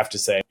 you would have to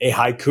say a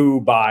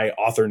haiku by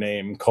author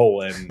name,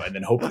 and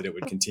then hope that it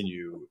would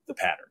continue the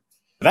pattern.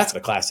 That's the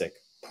classic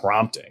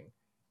prompting.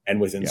 And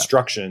with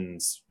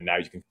instructions, now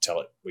you can tell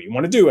it what you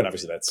want to do. And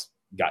obviously that's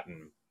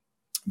gotten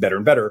better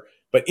and better.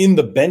 But in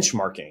the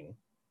benchmarking,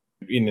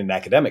 in an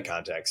academic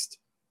context,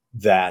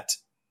 that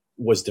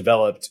was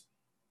developed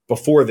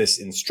before this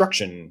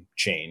instruction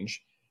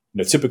change,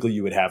 typically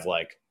you would have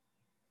like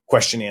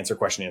question, answer,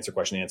 question, answer,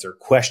 question, answer,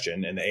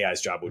 question. And the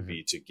AI's job would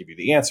be to give you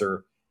the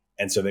answer.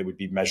 And so they would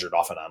be measured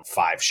often on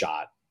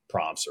 5-shot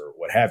prompts or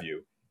what have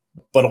you.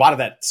 But a lot of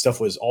that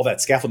stuff all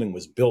that scaffolding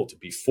was built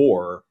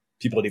before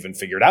people had even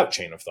figured out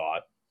chain of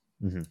thought.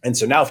 And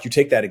so now if you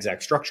take that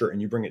exact structure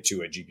and you bring it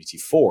to a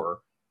GPT-4,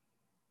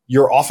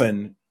 you're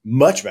often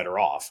much better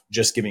off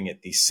just giving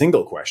it the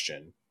single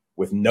question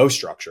with no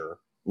structure,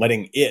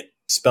 letting it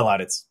spell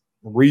out its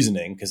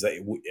reasoning, because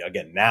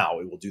again,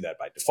 now it will do that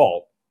by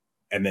default,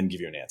 and then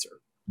give you an answer.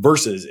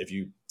 Versus if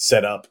you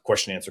set up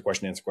question, answer,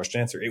 question, answer, question,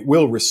 answer, it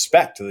will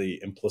respect the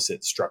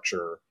implicit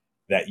structure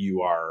that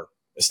you are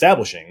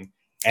establishing,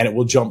 and it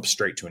will jump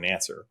straight to an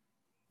answer.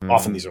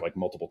 Often these are like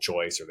multiple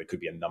choice, or they could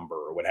be a number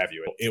or what have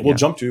you. It will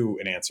jump to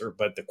an answer,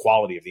 but the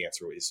quality of the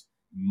answer is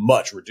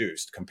much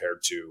reduced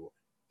compared to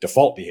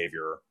default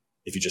behavior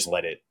if you just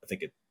let it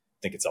think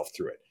itself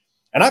through it.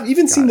 And I've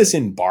even seen this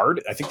in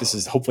Bard. I think this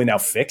is hopefully now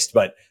fixed,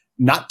 but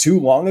not too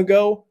long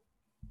ago,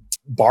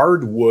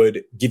 Bard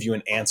would give you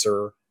an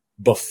answer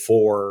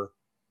before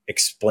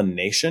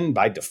explanation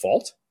by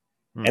default.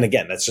 And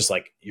again, that's just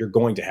like, you're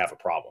going to have a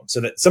problem.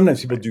 So that sometimes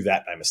people do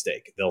that by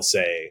mistake. They'll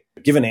say,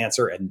 give an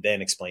answer and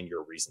then explain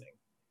your reasoning.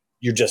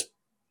 You're just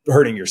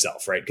hurting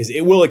yourself, right? Because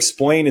it will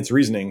explain its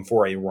reasoning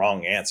for a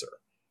wrong answer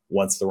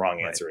once the wrong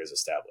answer is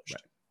established.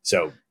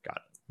 So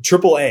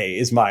AAA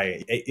is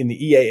in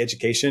the EA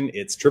education,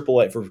 it's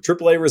AAA for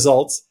AAA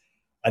results,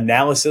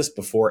 analysis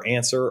before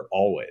answer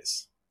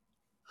always.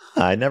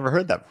 I never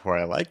heard that before.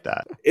 I like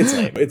that. It's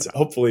lame. It's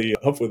hopefully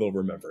they'll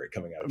remember it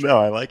coming out of No,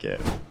 I like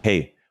it.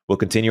 Hey, we'll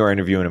continue our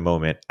interview in a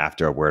moment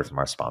after a word from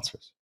our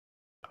sponsors.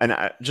 And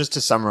just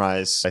to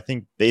summarize, I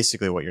think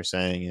basically what you're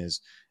saying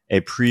is a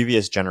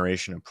previous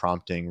generation of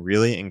prompting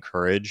really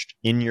encouraged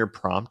in your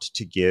prompt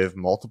to give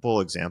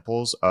multiple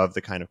examples of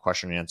the kind of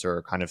question and answer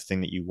or kind of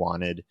thing that you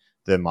wanted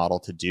the model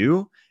to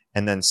do,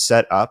 and then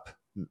set up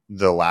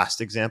the last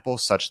example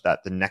such that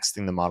the next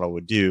thing the model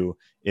would do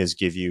is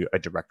give you a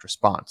direct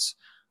response.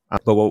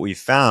 But what we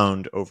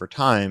found over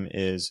time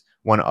is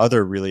one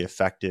other really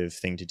effective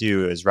thing to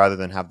do is rather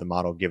than have the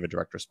model give a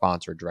direct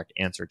response or a direct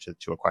answer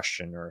to a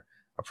question or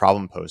a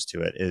problem posed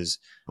to it, is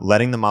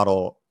letting the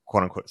model,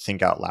 quote unquote,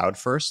 think out loud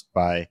first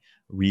by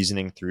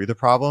reasoning through the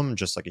problem,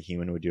 just like a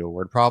human would do a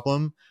word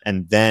problem.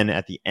 And then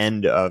at the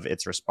end of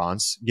its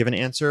response, give an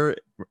answer,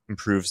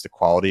 improves the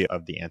quality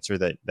of the answer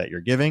that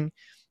you're giving,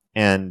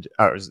 and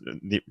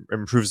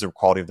improves the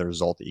quality of the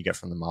result that you get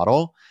from the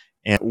model.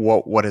 And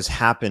what has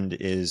happened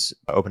is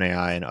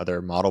OpenAI and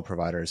other model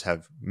providers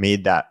have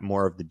made that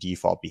more of the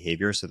default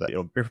behavior so that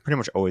it'll pretty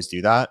much always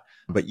do that.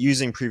 But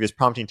using previous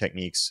prompting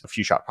techniques, a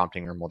few shot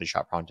prompting or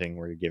multi-shot prompting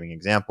where you're giving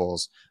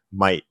examples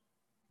might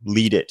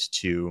lead it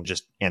to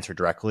just answer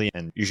directly.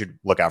 And you should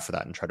look out for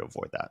that and try to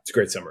avoid that. It's a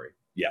great summary.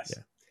 Yes.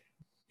 Yeah.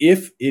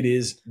 If it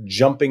is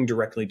jumping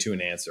directly to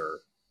an answer,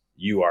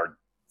 you are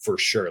for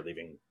sure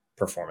leaving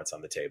performance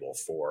on the table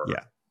for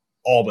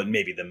all but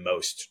maybe the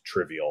most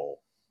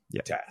trivial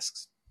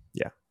tasks.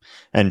 Yeah.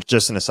 And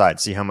just an aside,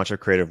 see how much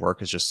of creative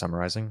work is just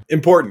summarizing?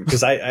 Important,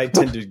 because I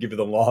tend to give you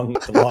the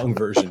long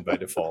version by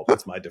default.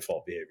 That's my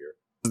default behavior.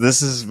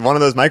 This is one of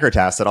those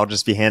microtasks that I'll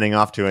just be handing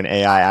off to an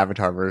AI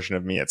avatar version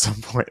of me at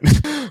some point.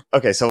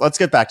 Okay, so let's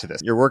get back to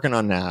this. You're working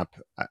on an app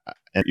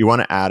and you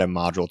want to add a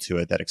module to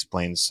it that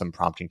explains some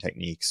prompting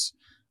techniques.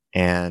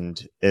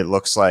 And it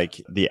looks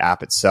like the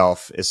app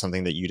itself is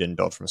something that you didn't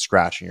build from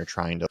scratch and you're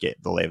trying to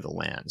get the lay of the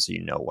land so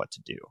you know what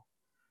to do.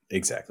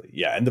 Exactly.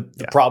 Yeah. And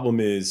the problem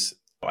is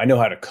I know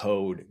how to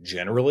code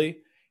generally,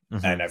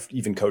 and I've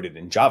even coded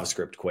in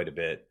JavaScript quite a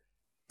bit,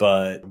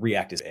 but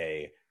React is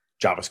a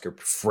JavaScript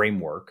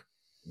framework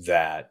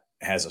that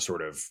has a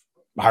sort of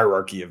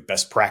hierarchy of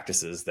best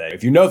practices that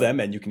if you know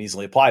them and you can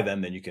easily apply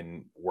them, then you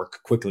can work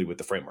quickly with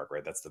the framework,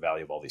 right? That's the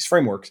value of all these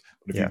frameworks.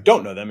 But if you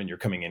don't know them and you're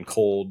coming in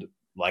cold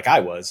like I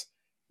was,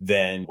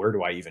 then where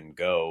do I even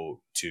go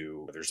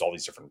to? There's all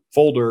these different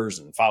folders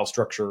and file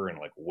structure and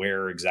like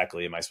where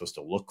exactly am I supposed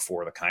to look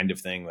for the kind of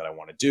thing that I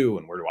want to do?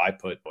 And where do I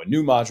put a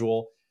new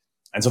module?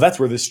 And so that's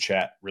where this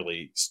chat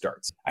really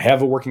starts. I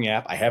have a working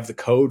app. I have the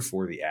code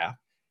for the app,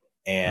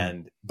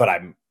 but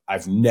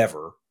I've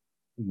never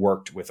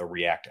worked with a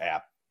React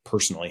app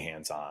personally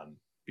hands-on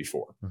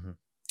before.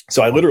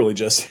 So I literally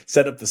just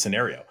set up the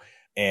scenario,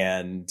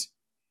 and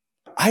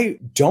I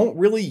don't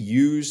really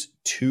use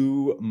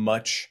too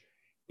much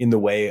in the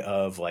way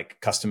of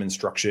like custom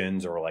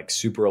instructions or like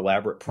super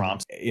elaborate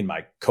prompts in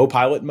my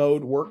Copilot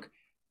mode work.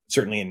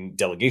 Certainly in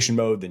delegation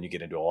mode, then you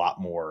get into a lot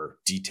more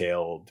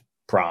detailed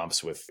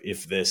prompts with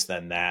if this,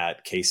 then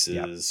that,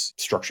 cases,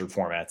 structured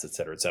formats, et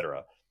cetera, et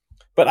cetera.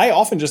 But I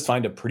often just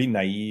find a pretty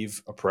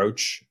naive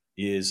approach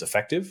is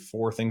effective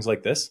for things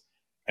like this.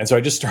 And so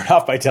I just start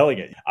off by telling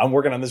it, I'm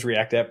working on this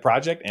React app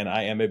project and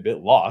I am a bit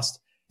lost.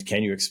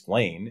 Can you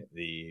explain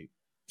the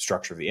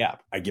structure of the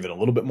app? I give it a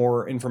little bit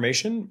more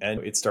information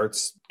and it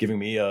starts giving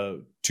me a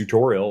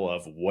tutorial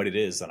of what it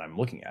is that I'm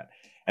looking at.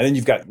 And then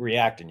you've got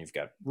React and you've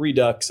got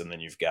Redux, and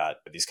then you've got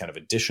these kind of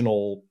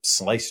additional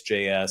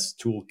Slice.js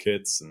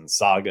toolkits and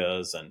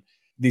sagas. And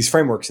these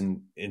frameworks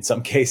in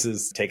some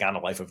cases take on a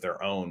life of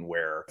their own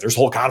where there's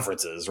whole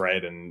conferences,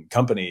 right? And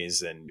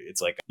companies. And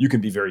it's like, you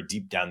can be very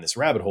deep down this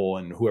rabbit hole.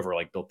 And whoever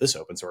like built this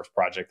open source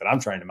project that I'm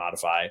trying to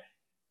modify,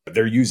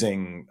 they're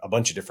using a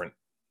bunch of different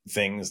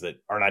things that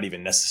are not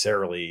even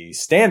necessarily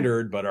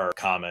standard, but are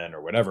common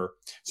or whatever.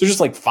 So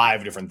just like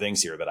 5 different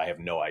things here that I have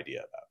no idea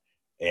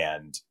about.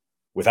 And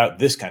without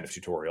this kind of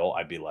tutorial,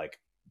 I'd be like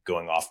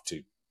going off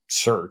to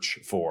search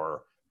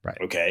for,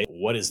 okay,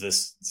 what is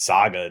this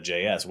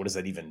Saga.js? What does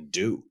that even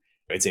do?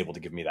 It's able to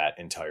give me that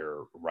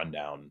entire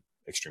rundown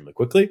extremely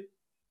quickly.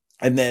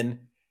 And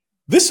then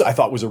this I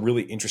thought was a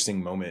really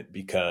interesting moment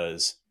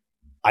because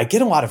I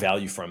get a lot of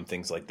value from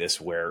things like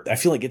this where I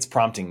feel like it's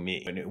prompting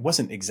me. And it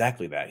wasn't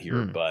exactly that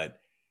here, but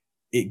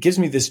it gives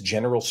me this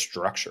general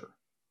structure.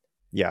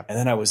 Yeah. And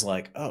then I was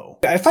like, oh,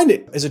 I find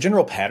it as a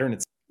general pattern.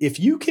 It's if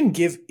you can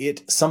give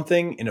it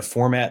something in a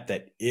format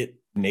that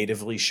it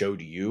natively showed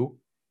you,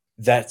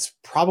 that's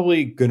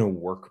probably going to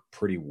work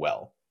pretty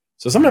well.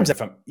 So sometimes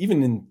if I'm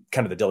even in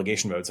kind of the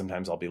delegation mode,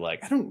 sometimes I'll be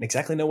like, I don't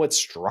exactly know what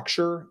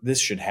structure this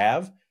should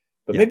have.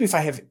 But maybe if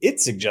I have it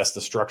suggest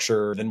the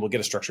structure, then we'll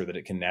get a structure that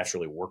it can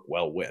naturally work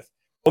well with.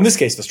 Well, in this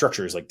case, the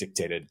structure is like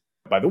dictated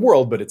by the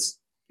world, but it's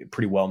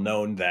pretty well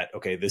known that,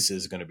 okay, this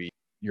is going to be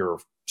your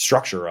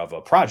structure of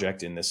a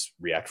project in this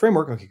React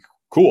framework. Okay,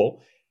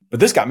 cool. But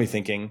this got me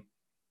thinking,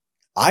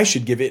 I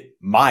should give it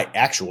my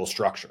actual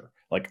structure.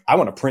 Like I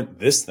want to print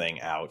this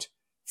thing out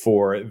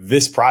for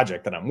this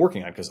project that I'm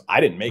working on because I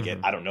didn't make it.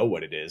 I don't know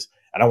what it is.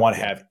 and I want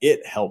to have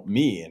it help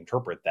me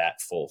interpret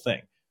that full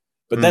thing.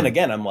 But then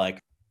again, I'm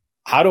like,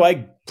 how do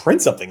I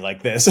print something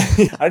like this?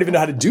 I don't even know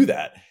how to do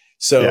that.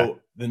 So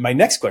then my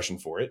next question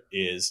for it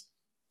is,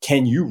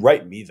 can you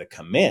write me the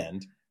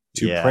command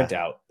to print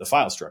out the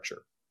file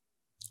structure?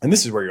 And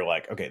this is where you're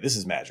like, okay, this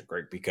is magic,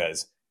 right?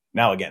 Because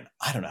now again,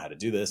 I don't know how to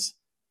do this.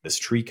 This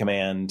tree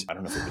command, I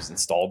don't know if it was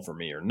installed for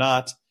me or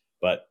not,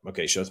 but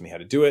okay, shows me how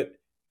to do it.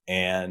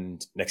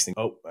 And next thing,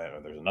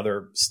 there's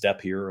another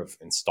step here of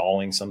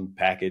installing some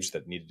package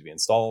that needed to be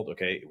installed.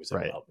 Okay, it was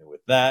able to help me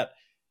with that.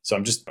 So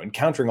I'm just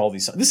encountering all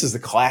these. This is the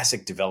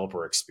classic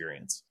developer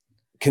experience.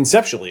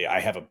 Conceptually, I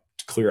have a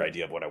clear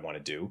idea of what I want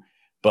to do,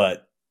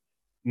 but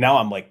now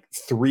I'm like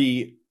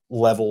 3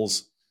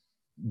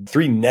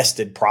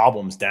 nested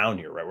problems down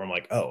here, right? Where I'm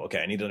like, oh, okay,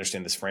 I need to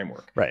understand this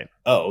framework. Right.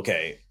 Oh,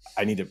 okay,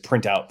 I need to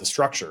print out the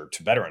structure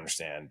to better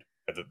understand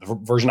the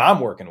version I'm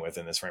working with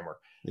in this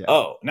framework. Yeah.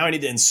 Oh, now I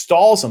need to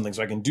install something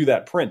so I can do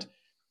that print.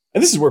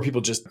 And this is where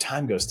people just,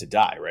 time goes to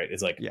die, right?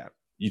 It's like,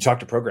 you talk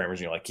to programmers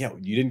and you're like, yeah,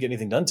 you didn't get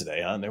anything done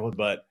today, huh?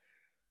 But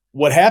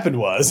what happened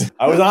was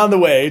I was on the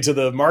way to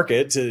the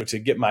market to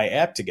get my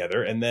app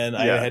together. And then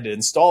I had to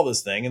install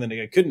this thing, and then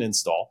I couldn't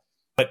install.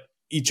 But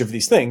each of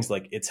these things,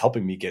 like, it's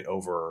helping me get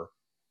over.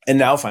 And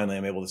now finally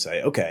I'm able to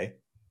say, okay,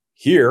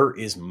 here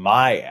is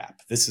my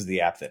app. This is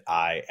the app that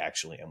I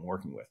actually am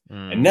working with.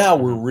 And now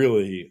we're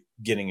really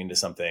getting into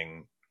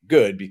something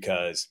good,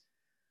 because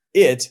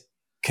it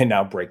can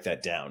now break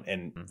that down.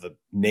 And the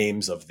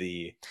names of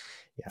the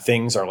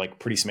things are like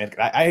pretty semantic.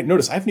 I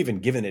noticed I haven't even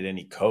given it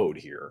any code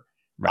here.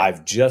 Right.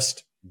 I've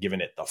just given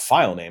it the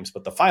file names,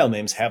 but the file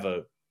names have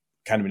a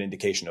kind of an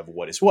indication of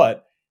what is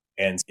what.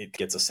 And it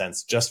gets a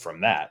sense just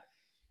from that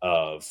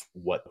of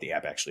what the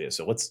app actually is.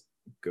 So let's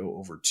go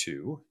over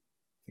to,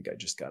 I think I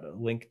just got a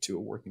link to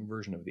a working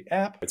version of the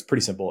app. It's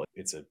pretty simple.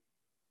 It's a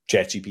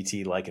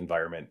ChatGPT-like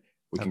environment.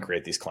 We can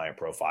create these client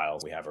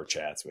profiles. We have our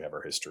chats, we have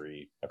our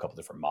history, a couple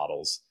different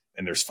models,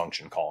 and there's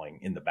function calling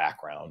in the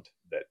background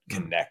that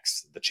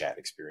connects the chat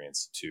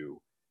experience to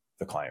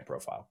the client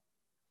profile.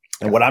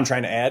 And what I'm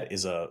trying to add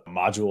is a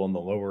module in the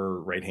lower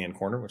right-hand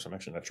corner, which I'm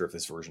actually not sure if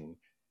this version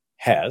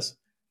has,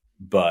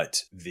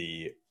 but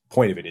the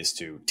point of it is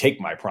to take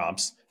my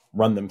prompts,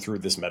 run them through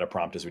this meta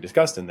prompt as we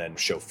discussed, and then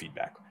show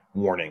feedback,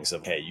 warnings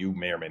of, hey, you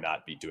may or may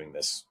not be doing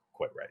this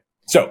quite right.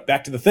 So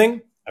back to the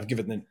thing. I've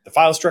given the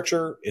file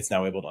structure. It's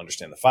now able to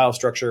understand the file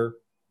structure.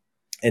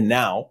 And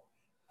now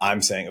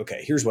I'm saying,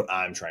 okay, here's what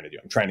I'm trying to do.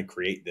 I'm trying to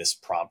create this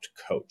prompt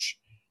coach.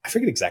 I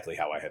forget exactly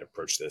how I had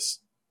approached this.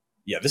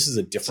 Yeah, this is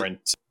a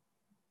different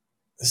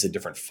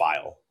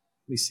file.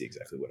 Let me see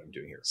exactly what I'm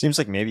doing here. Seems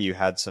like maybe you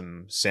had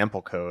some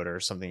sample code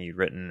or something you'd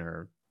written,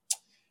 or.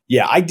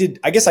 Yeah, I did.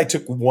 I guess I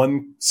took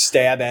one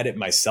stab at it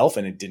myself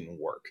and it didn't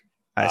work.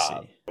 I see.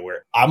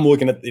 Where I'm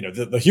looking at,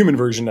 the human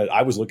version,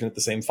 I was looking at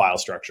the same file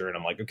structure, and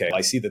I'm like, okay,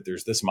 I see that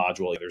there's this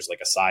module, there's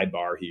like a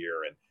sidebar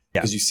here, and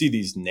because you see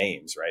these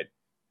names, right?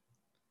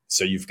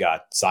 So you've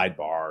got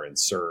sidebar and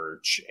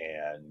search,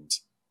 and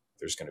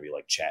there's going to be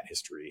like chat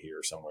history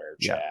here somewhere,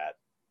 chat.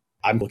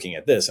 I'm looking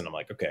at this and I'm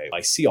like, okay,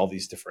 I see all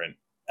these different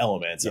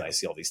elements and I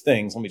see all these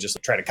things. Let me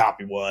just try to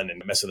copy one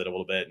and mess with it a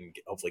little bit and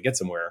hopefully get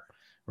somewhere.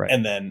 Right.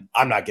 And then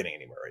I'm not getting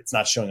anywhere. It's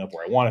not showing up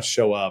where I want to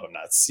show up. I'm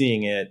not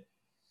seeing it.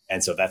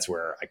 And so that's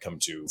where I come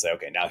to say,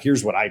 okay, now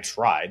here's what I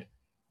tried.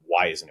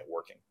 Why isn't it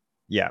working?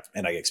 Yeah.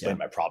 And I explain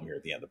my problem here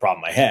at the end. The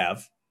problem I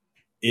have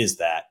is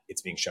that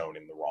it's being shown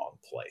in the wrong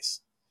place.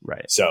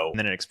 Right. So and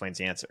then it explains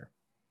the answer.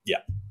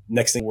 Yeah.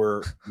 Next thing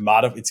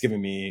it's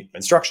giving me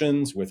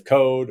instructions with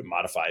code,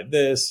 modify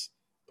this,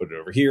 put it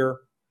over here.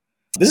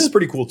 This is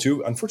pretty cool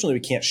too. Unfortunately, we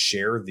can't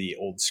share the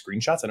old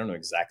screenshots. I don't know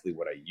exactly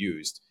what I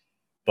used,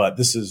 but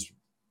this is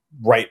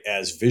right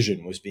as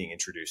Vision was being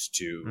introduced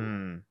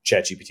to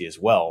ChatGPT as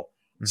well.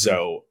 Mm-hmm.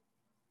 So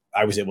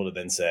I was able to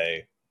then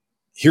say,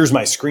 here's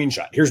my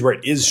screenshot. Here's where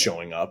it is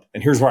showing up,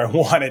 and here's where I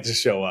want it to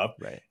show up.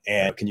 Right.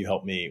 And can you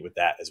help me with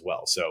that as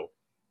well? So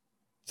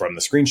from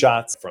the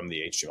screenshots, from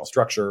the HTML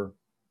structure,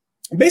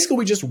 basically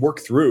we just work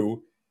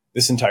through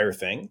this entire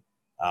thing.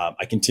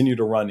 I continue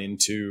to run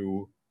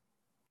into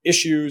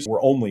issues.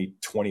 We're only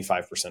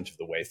 25% of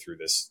the way through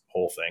this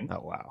whole thing.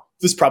 Oh, wow.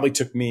 This probably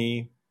took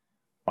me,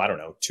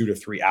 2 to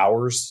 3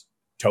 hours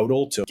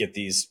total to get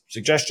these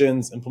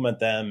suggestions, implement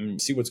them,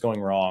 see what's going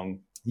wrong,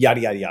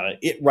 yada, yada, yada.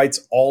 It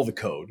writes all the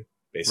code,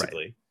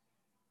 basically.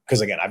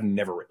 Because again, I've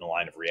never written a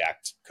line of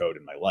React code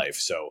in my life.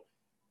 So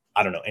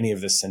I don't know any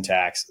of this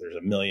syntax. There's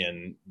a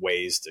million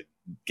ways to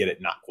get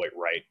it not quite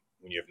right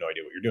when you have no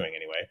idea what you're doing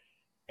anyway.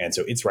 And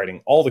so it's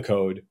writing all the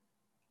code,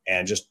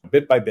 and just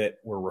bit by bit,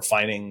 we're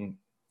refining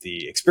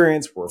the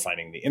experience. We're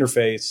refining the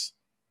interface.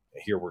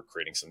 Here we're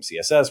creating some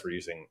CSS.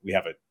 We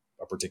have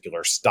a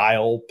particular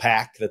style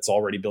pack that's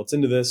already built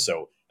into this.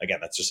 So again,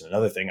 that's just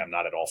another thing I'm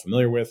not at all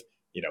familiar with.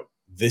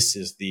 This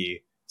is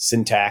the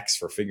syntax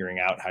for figuring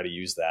out how to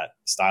use that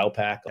style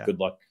pack. Yeah. Good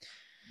luck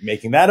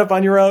making that up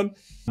on your own.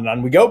 And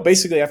on we go.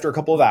 Basically, after a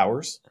couple of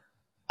hours,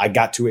 I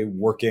got to a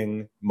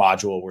working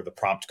module where the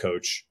prompt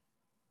coach,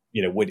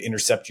 would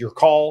intercept your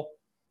call,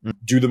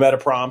 do the meta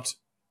prompt,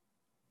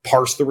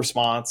 parse the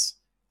response,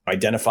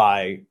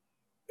 identify,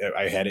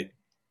 I had it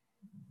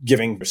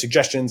giving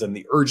suggestions and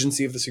the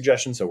urgency of the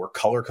suggestions. So we're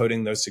color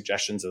coding those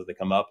suggestions as they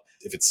come up.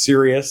 If it's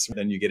serious,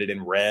 then you get it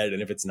in red.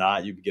 And if it's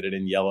not, you get it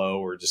in yellow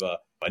or just a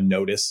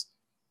notice.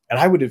 And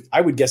I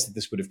would guess that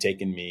this would have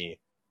taken me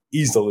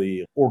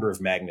easily order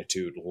of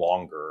magnitude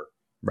longer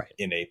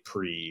in a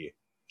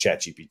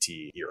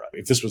pre-ChatGPT era.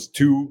 If this was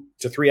 2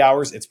 to 3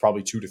 hours, it's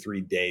probably 2 to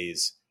 3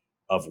 days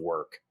of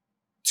work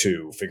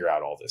to figure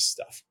out all this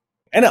stuff.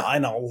 And a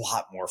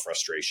lot more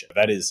frustration.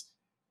 That is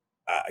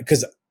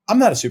because I'm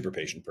not a super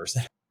patient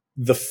person.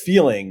 The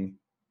feeling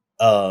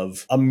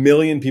of a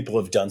million people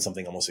have done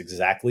something almost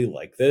exactly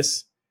like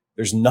this.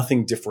 There's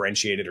nothing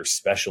differentiated or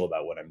special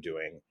about what I'm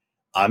doing.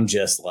 I'm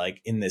just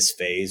like in this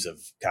phase of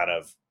kind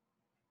of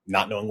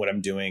not knowing what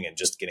I'm doing and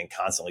just getting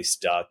constantly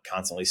stuck,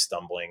 constantly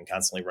stumbling,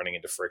 constantly running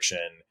into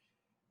friction.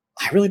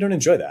 I really don't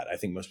enjoy that. I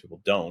think most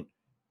people don't.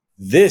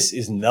 This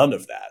is none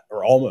of that,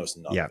 or almost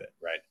none of it,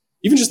 right?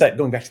 Even just that,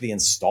 going back to the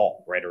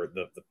install, right? Or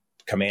the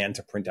command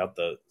to print out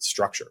the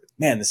structure.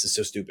 Man, this is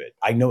so stupid.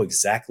 I know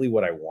exactly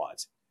what I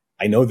want.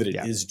 I know that it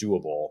is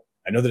doable.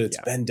 I know that it's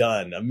been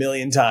done a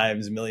million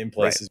times, a million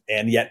places,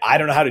 and yet I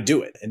don't know how to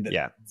do it. And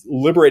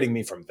liberating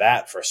me from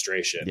that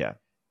frustration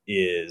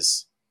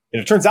is,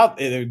 and it turns out,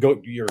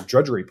 go your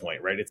drudgery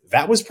point, right?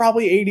 That was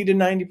probably 80 to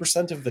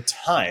 90% of the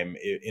time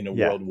in a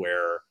world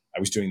where I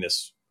was doing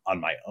this on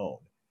my own.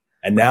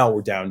 And now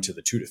we're down to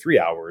the 2 to 3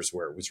 hours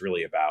where it was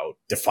really about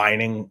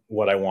defining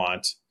what I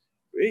want.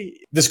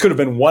 This could have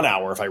been 1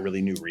 hour if I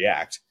really knew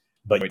React,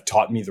 but it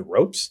taught me the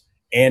ropes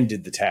and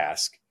did the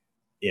task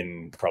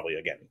in probably,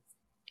 again,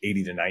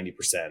 80 to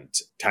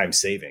 90% time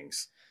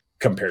savings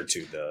compared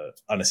to the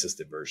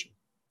unassisted version.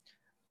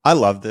 I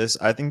love this.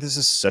 I think this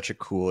is such a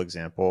cool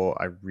example.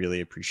 I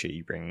really appreciate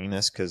you bringing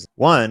this because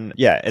one,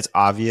 it's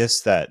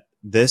obvious that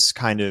this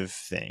kind of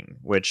thing,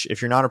 which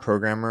if you're not a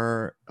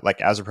programmer, like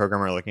as a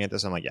programmer looking at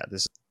this, I'm like,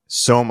 this is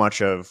so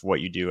much of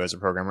what you do as a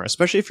programmer,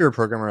 especially if you're a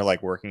programmer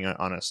like working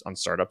on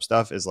startup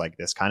stuff, is like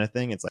this kind of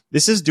thing. It's like,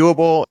 this is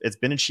doable. It's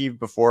been achieved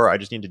before. I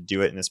just need to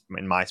do it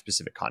in my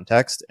specific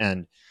context.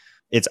 And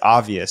it's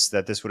obvious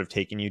that this would have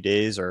taken you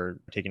days, or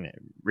taken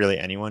really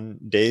anyone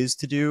days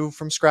to do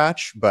from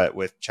scratch. But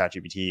with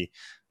ChatGPT,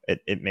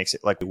 it makes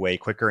it like way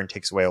quicker and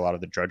takes away a lot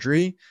of the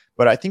drudgery.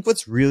 But I think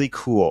what's really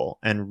cool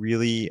and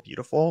really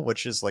beautiful,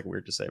 which is like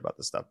weird to say about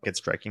this stuff, it's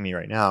striking me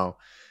right now,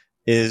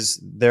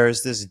 is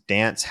there's this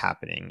dance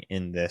happening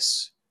in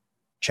this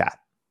chat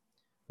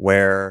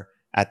where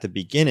at the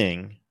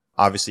beginning,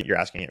 obviously you're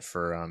asking it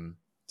for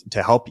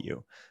to help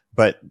you,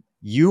 but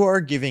you are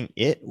giving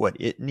it what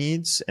it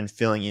needs and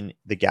filling in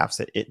the gaps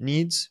that it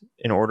needs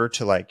in order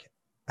to like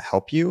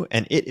help you.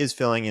 And it is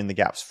filling in the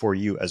gaps for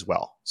you as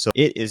well. So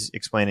it is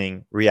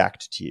explaining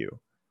React to you,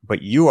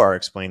 but you are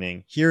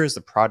explaining, here is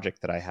the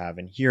project that I have,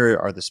 and here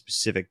are the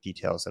specific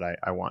details that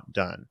I want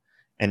done.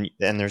 And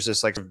there's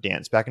this like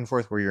dance back and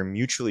forth where you're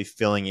mutually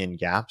filling in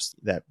gaps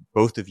that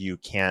both of you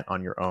can't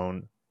on your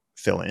own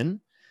fill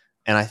in.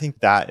 And I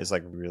think that is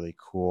like really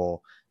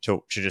cool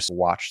to just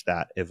watch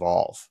that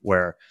evolve,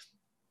 where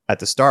at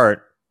the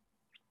start,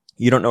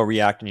 you don't know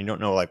React and you don't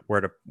know like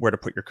where to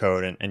put your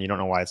code, and you don't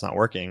know why it's not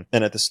working.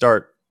 And at the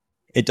start,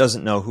 it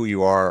doesn't know who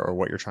you are or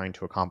what you're trying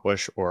to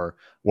accomplish or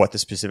what the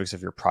specifics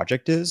of your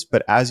project is.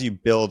 But as you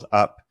build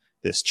up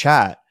this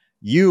chat,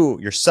 you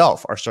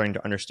yourself are starting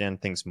to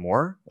understand things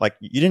more. Like,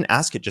 you didn't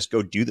ask it, just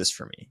go do this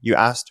for me. You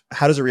asked,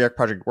 how does a React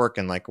project work?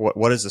 And like,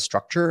 what is the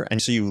structure?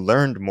 And so you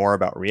learned more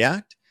about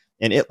React,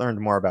 and it learned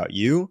more about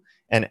you.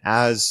 And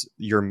as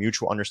your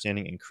mutual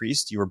understanding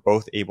increased, you were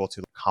both able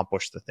to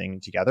accomplish the thing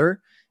together.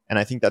 And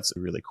I think that's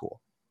really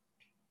cool.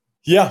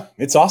 Yeah,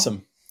 it's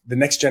awesome. The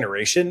next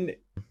generation,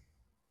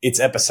 it's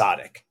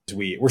episodic.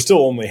 We're still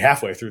only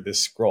halfway through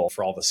this scroll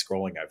for all the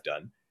scrolling I've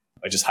done.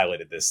 I just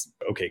highlighted this.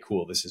 Okay,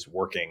 cool. This is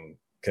working.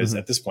 Because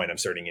at this point, I'm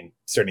starting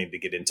to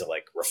get into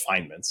like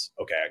refinements.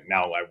 Okay,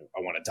 now I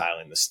want to dial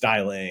in the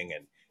styling.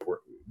 And we're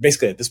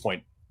basically at this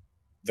point,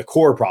 the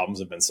core problems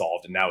have been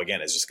solved. And now again,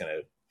 it's just going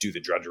to do the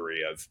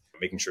drudgery of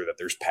making sure that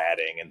there's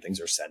padding and things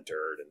are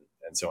centered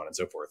and so on and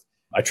so forth.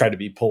 I try to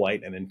be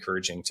polite and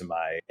encouraging to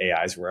my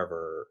AIs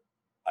wherever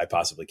I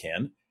possibly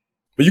can.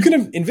 But you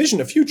can envision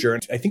a future.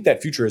 And I think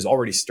that future is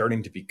already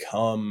starting to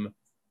become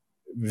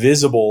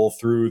visible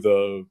through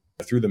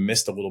the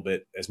mist a little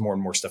bit as more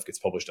and more stuff gets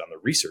published on the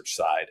research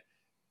side,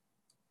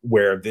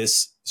 where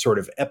this sort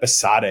of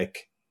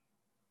episodic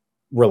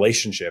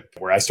relationship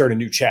where I start a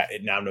new chat,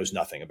 it now knows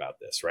nothing about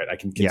this, right? I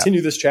can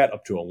continue this chat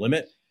up to a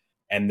limit.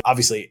 And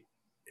obviously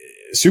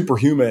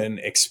superhuman,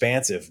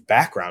 expansive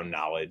background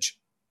knowledge,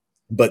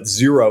 but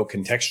zero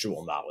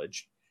contextual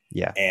knowledge.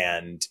 Yeah.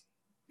 And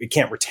we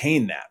can't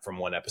retain that from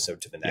one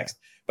episode to the next.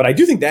 Yeah. But I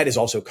do think that is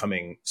also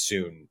coming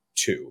soon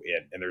too.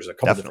 And there's a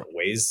couple different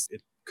ways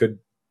it could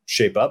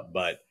shape up,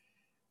 but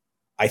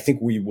I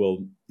think we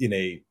will in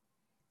a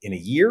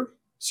year,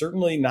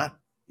 certainly not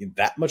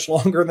that much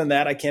longer than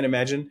that, I can't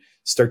imagine,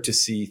 start to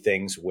see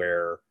things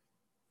where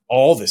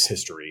all this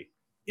history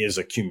is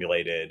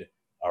accumulated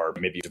or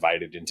maybe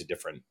divided into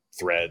different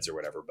threads or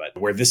whatever, but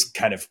where this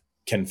kind of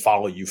can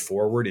follow you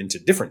forward into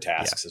different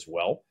tasks as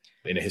well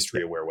in a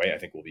history-aware way, I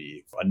think will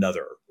be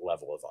another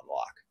level of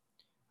unlock.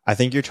 I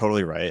think you're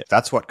totally right.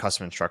 That's what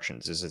custom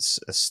instructions is. It's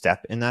a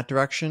step in that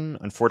direction.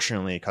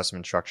 Unfortunately, custom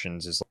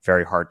instructions is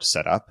very hard to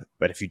set up.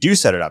 But if you do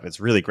set it up, it's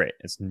really great.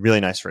 It's really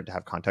nice for it to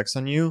have context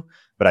on you.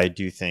 But I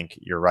do think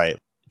you're right.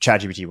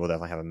 ChatGPT will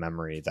definitely have a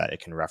memory that it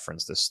can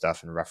reference this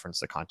stuff and reference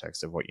the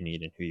context of what you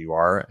need and who you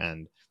are.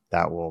 And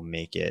that will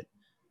make it,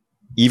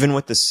 even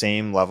with the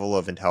same level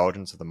of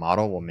intelligence of the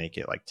model, will make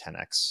it like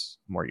 10x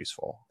more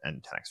useful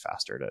and 10x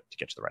faster to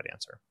get to the right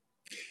answer.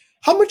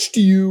 How much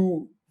do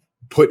you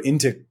put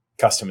into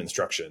custom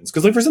instructions?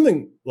 Because like for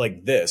something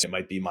like this, it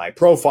might be my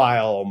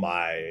profile,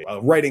 my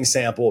writing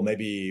sample,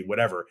 maybe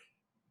whatever.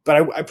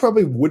 But I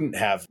probably wouldn't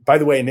have. By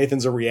the way,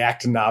 Nathan's a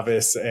React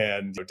novice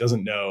and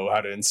doesn't know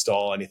how to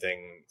install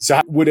anything. So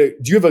do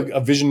you have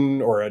a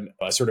vision or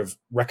a sort of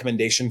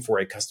recommendation for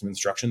a custom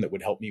instruction that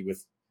would help me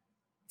with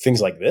things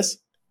like this?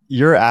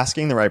 You're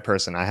asking the right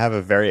person. I have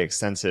a very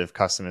extensive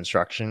custom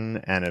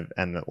instruction and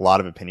a lot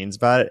of opinions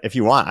about it. If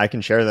you want, I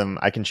can share them.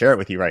 I can share it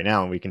with you right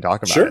now and we can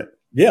talk about it.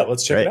 Yeah,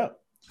 let's check it out.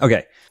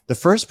 Okay. The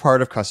first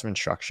part of custom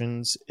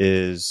instructions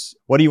is,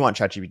 what do you want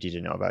ChatGPT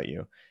to know about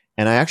you?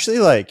 And I actually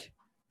like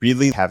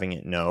really having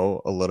it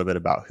know a little bit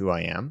about who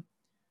I am,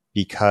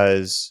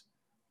 because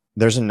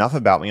there's enough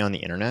about me on the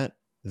internet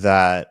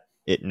that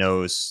it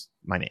knows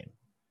my name.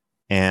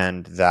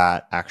 And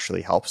that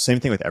actually helps. Same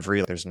thing with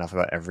Every. There's enough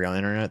about Every on the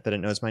internet that it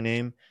knows my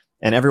name.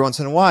 And every once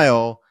in a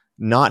while,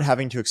 not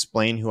having to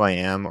explain who I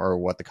am or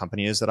what the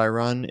company is that I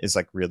run is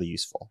like really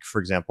useful. For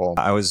example,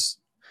 I was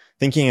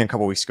thinking a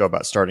couple of weeks ago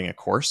about starting a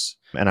course,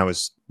 and I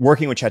was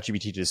working with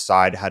ChatGPT to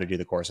decide how to do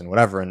the course and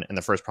whatever. And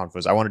the first prompt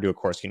was, I want to do a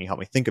course. Can you help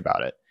me think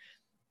about it?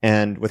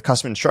 And with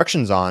custom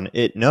instructions on,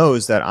 it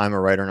knows that I'm a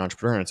writer and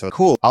entrepreneur. And so,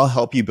 cool, I'll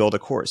help you build a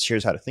course.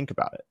 Here's how to think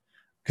about it.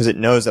 Because it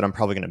knows that I'm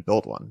probably going to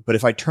build one. But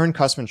if I turn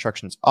custom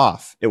instructions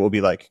off, it will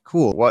be like,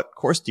 cool, what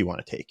course do you want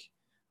to take?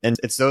 And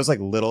it's those like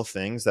little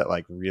things that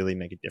like really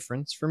make a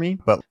difference for me.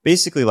 But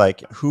basically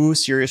like who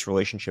serious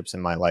relationships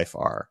in my life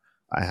are.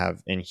 I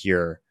have in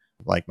here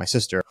like my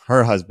sister,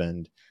 her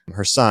husband,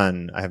 her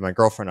son. I have my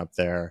girlfriend up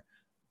there,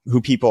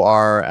 who people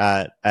are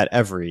at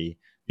Every,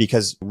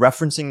 because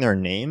referencing their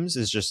names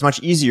is just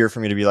much easier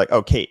for me to be like,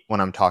 oh, Kate,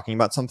 when I'm talking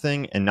about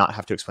something and not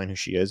have to explain who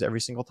she is every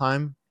single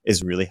time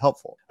is really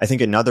helpful. I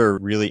think another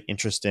really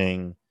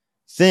interesting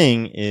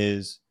thing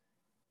is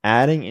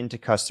adding into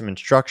custom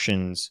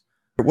instructions.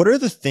 What are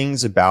the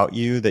things about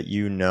you that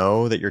you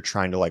know that you're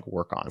trying to like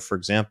work on? For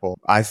example,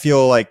 I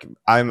feel like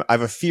I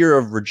have a fear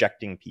of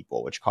rejecting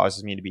people, which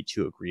causes me to be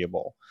too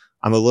agreeable.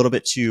 I'm a little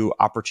bit too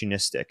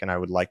opportunistic and I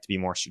would like to be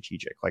more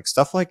strategic. Like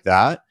stuff like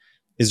that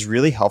is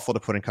really helpful to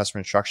put in custom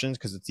instructions,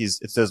 because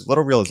it's those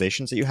little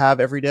realizations that you have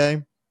every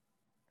day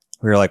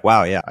where you're like,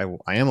 wow, yeah,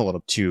 I am a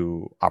little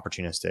too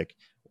opportunistic.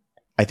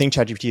 I think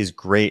ChatGPT is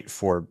great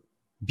for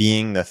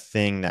being the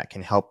thing that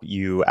can help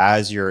you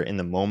as you're in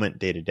the moment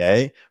day to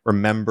day,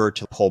 remember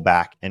to pull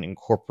back and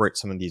incorporate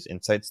some of these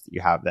insights that you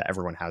have that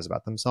everyone has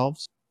about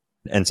themselves.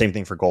 And same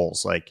thing for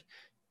goals, like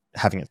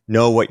having it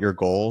know what your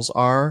goals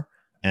are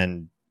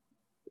and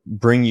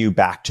bring you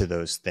back to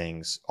those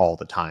things all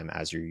the time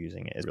as you're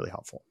using it is really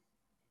helpful.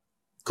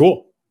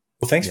 Cool.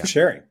 Well, thanks for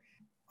sharing.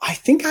 I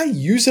think I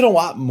use it a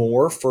lot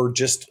more for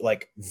just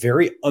like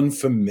very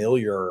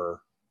unfamiliar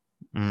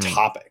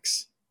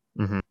topics.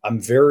 Mm-hmm.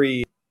 I'm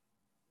very,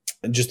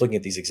 just looking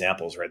at these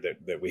examples, right,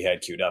 that we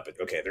had queued up.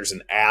 Okay, there's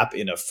an app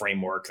in a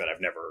framework that I've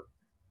never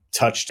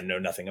touched and know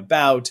nothing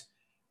about.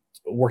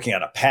 Working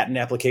on a patent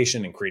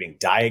application and creating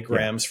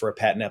diagrams for a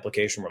patent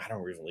application where I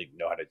don't really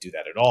know how to do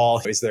that at all.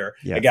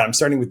 Again, I'm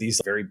starting with these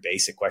very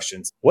basic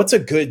questions. What's a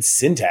good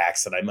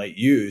syntax that I might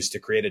use to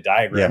create a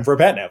diagram for a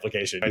patent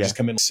application? I just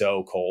come in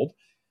so cold.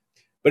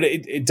 But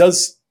it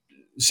does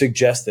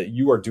suggest that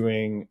you are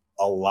doing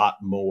a lot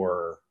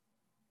more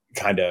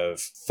kind of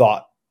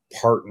thought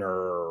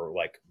partner,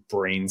 like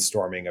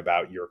brainstorming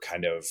about your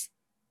kind of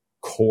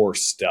core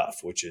stuff,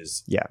 which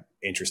is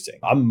interesting.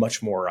 I'm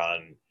much more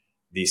on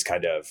these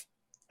kind of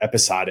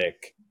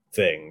episodic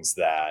things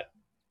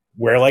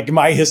where like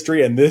my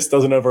history and this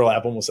doesn't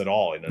overlap almost at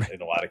all in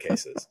a lot of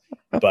cases.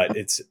 But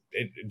it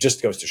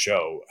just goes to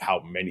show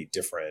how many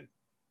different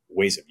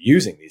ways of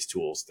using these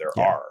tools there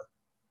are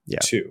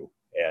too.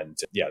 And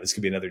this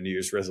could be another New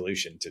Year's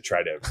resolution to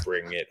try to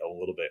bring it a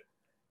little bit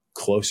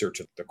closer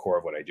to the core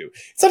of what I do.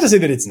 It's not to say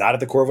that it's not at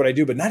the core of what I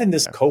do, but not in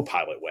this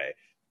Copilot way.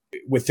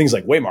 With things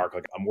like Waymark,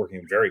 like I'm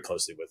working very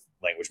closely with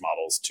language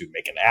models to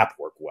make an app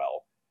work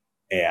well.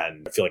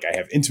 And I feel like I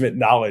have intimate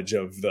knowledge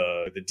of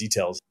the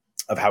details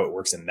of how it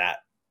works in that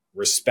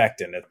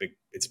respect. And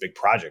it's a big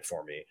project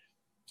for me.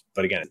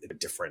 But again, it's a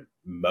different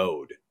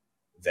mode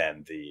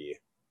than the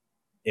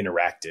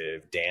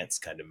interactive dance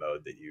kind of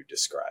mode that you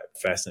described.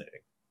 Fascinating.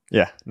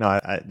 Yeah, no,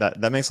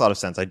 that makes a lot of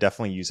sense. I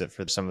definitely use it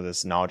for some of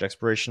this knowledge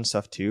exploration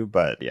stuff too.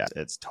 But yeah,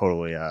 it's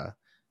totally a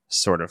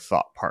sort of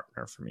thought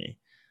partner for me.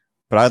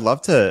 But I'd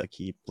love to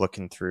keep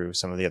looking through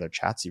some of the other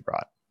chats you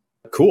brought.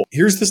 Cool.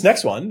 Here's this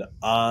next one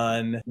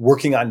on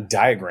working on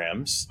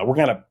diagrams.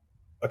 Working on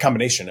a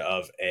combination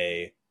of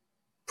a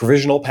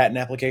provisional patent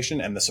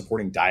application and the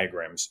supporting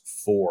diagrams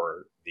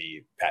for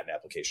the patent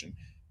application.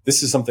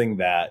 This is something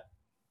that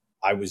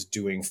I was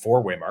doing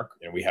for Waymark,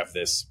 and we have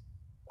this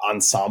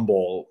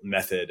ensemble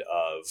method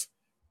of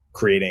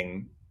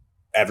creating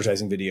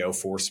advertising video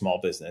for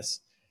small business.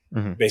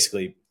 Mm-hmm.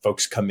 Basically,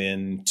 folks come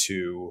in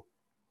to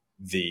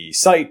the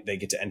site, they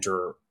get to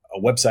enter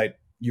a website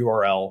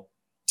URL.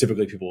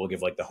 Typically, people will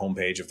give like the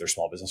homepage of their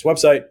small business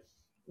website.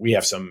 We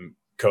have some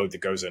code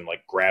that goes in, like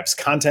grabs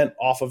content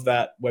off of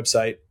that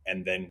website,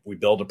 and then we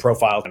build a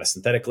profile kind of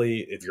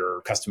synthetically, if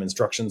your custom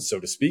instructions, so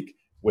to speak,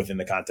 within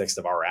the context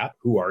of our app.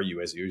 Who are you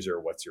as a user?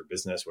 What's your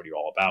business? What are you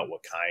all about?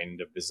 What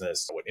kind of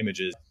business? What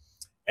images?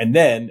 And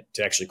then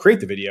to actually create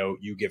the video,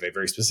 you give a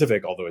very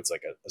specific, although it's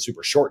like a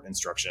super short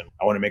instruction.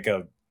 I want to make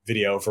a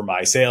video for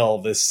my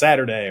sale this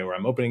Saturday, or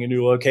I'm opening a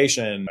new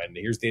location and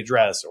here's the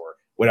address, or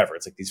whatever.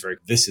 It's like these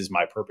this is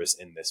my purpose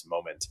in this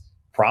moment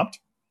prompt.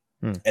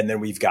 And then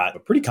we've got a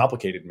pretty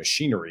complicated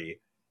machinery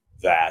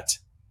that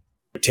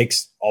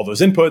takes all those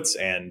inputs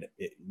and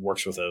it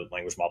works with a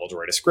language model to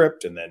write a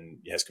script. And then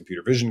it has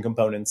computer vision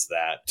components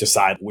that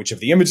decide which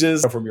of the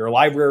images from your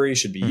library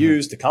should be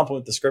used to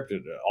complement the script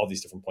at all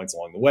these different points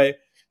along the way.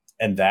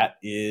 And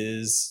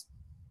it's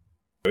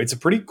a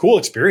pretty cool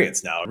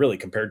experience now, really,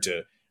 compared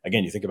to,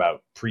 again, you think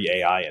about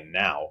pre-AI and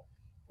now.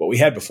 What we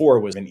had before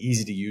was an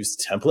easy to use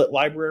template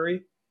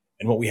library.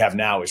 And what we have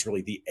now is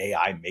really the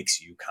AI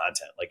makes you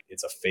content. Like,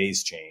 it's a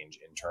phase change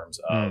in terms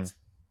of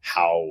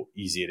how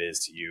easy it is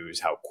to use,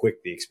 how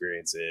quick the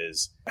experience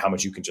is, how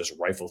much you can just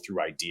rifle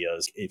through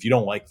ideas. If you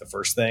don't like the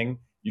first thing,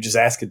 you just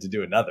ask it to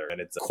do another.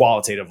 And it's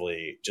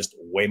qualitatively just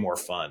way more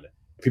fun.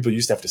 People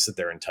used to have to sit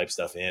there and type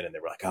stuff in, and they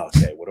were like, oh,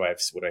 okay, what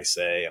do I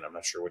say? And I'm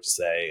not sure what to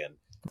say. And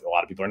a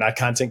lot of people are not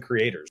content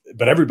creators.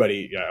 But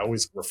everybody, I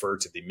always refer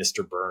to the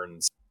Mr.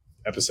 Burns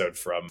episode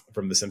from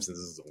The Simpsons.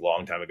 This is a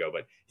long time ago,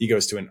 but he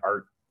goes to an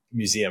art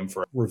museum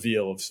for a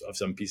reveal of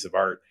some piece of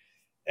art,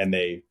 and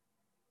they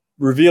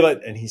reveal it,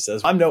 and he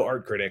says, I'm no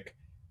art critic,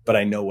 but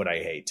I know what I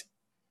hate.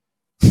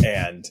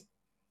 And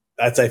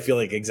that's, I feel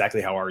like, exactly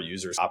how our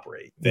users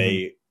operate.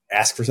 They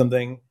ask for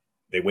something,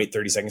 they wait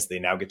 30 seconds, they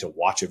now get to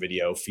watch a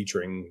video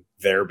featuring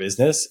their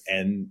business,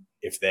 and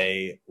if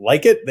they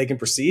like it, they can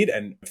proceed,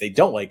 and if they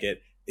don't like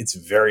it, it's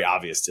very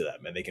obvious to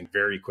them, and they can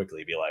very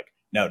quickly be like,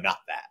 no, not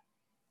that,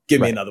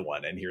 give me another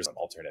one, and here's an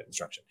alternate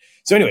instruction.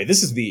 So anyway,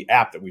 this is the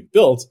app that we've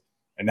built.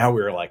 And now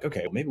we were like,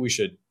 okay, well, maybe we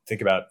should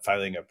think about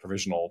filing a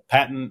provisional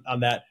patent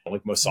on that.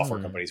 Like most software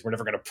companies, we're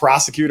never going to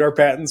prosecute our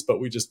patents, but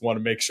we just want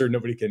to make sure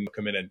nobody can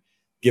come in and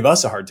give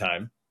us a hard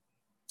time.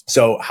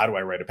 So how do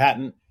I write a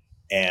patent?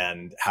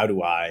 And how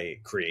do I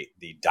create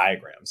the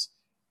diagrams?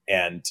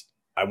 And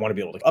I want to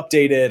be able to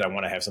update it. I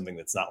want to have something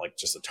that's not like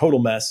just a total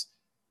mess.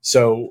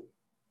 So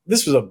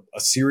this was a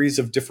series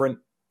of different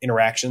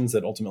interactions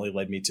that ultimately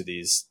led me to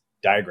these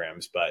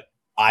diagrams. But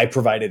I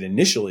provided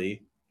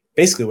initially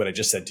basically what I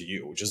just said to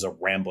you, which is a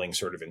rambling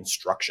sort of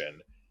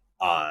instruction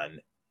on,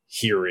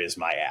 here is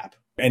my app.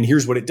 And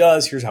here's what it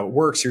does. Here's how it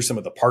works. Here's some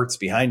of the parts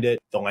behind it.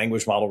 The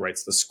language model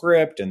writes the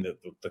script and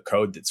the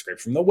code that's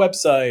scraped from the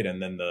website.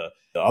 And then the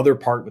other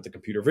part with the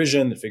computer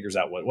vision that figures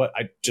out what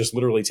I just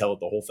literally tell it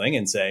the whole thing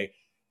and say,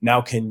 now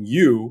can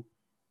you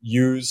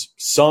use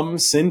some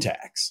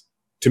syntax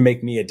to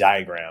make me a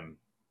diagram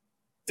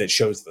that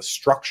shows the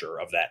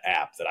structure of that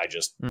app that I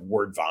just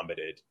word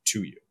vomited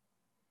to you?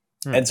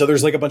 And so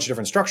there's like a bunch of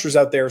different structures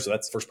out there. So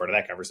that's the first part of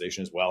that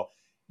conversation as well.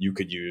 You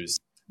could use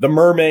the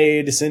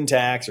mermaid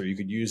syntax, or you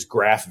could use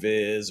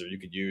GraphViz, or you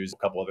could use a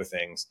couple other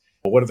things.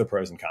 But what are the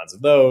pros and cons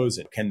of those?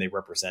 And can they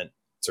represent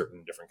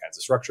certain different kinds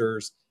of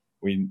structures?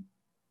 We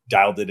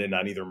dialed it in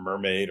on either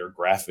mermaid or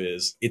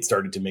GraphViz. It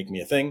started to make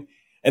me a thing.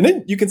 And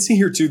then you can see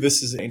here too,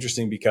 this is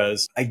interesting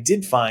because I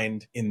did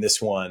find in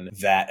this one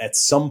that at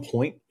some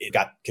point it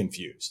got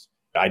confused.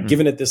 I'd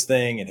given it this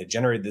thing, it had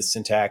generated this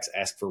syntax,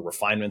 asked for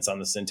refinements on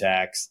the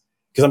syntax.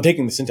 Because I'm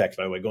taking the syntax,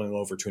 by the way, going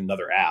over to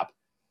another app.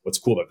 What's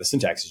cool about the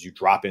syntax is you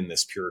drop in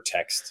this pure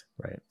text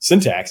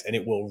syntax and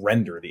it will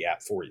render the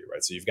app for you,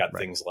 right? So you've got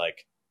things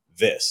like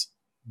this,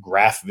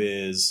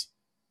 GraphViz,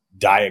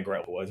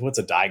 diagram. What's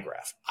a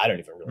digraph? I don't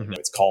even really know.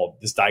 It's called,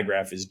 this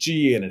digraph is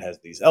G, and it has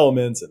these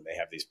elements and they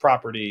have these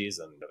properties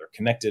and they're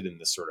connected in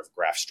this sort of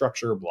graph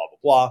structure, blah, blah,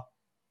 blah.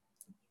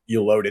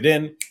 You load it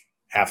in,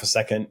 half a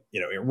second,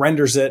 it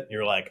renders it. And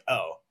you're like,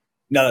 oh,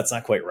 no, that's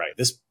not quite right.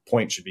 This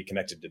point should be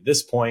connected to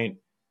this point.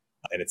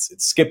 And it's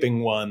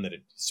skipping one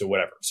so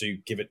whatever. So you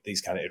give it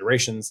these kind of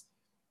iterations.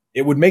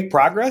 It would make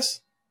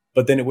progress,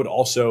 but then it would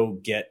also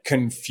get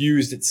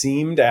confused, it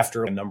seemed,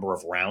 after a number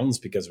of rounds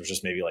because there was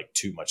just maybe like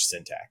too much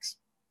syntax.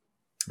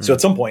 So at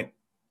some point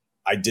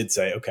I did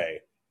say,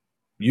 okay,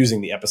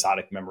 using the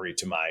episodic memory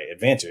to my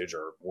advantage,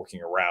 or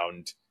working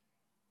around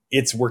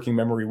its working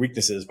memory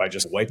weaknesses by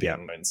just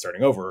wiping and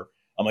starting over.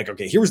 I'm like,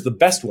 okay, here's the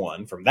best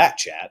one from that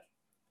chat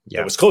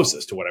that was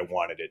closest to what I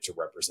wanted it to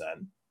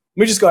represent.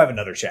 Let me just go have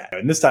another chat.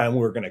 And this time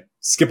we're going to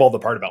skip all the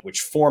part about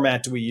which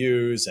format do we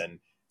use and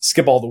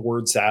skip all the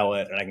word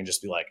salad. And I can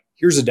just be like,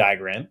 here's a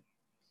diagram.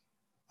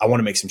 I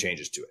want to make some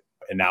changes to it.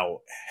 And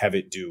now have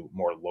it do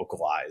more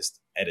localized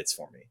edits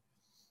for me.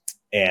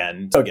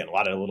 And again, a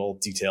lot of little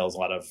details, a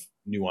lot of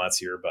nuance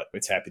here, but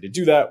it's happy to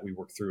do that. We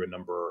worked through a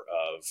number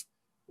of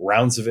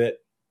rounds of it.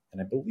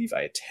 And I believe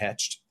I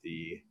attached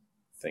the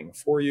thing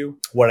for you.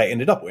 What I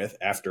ended up with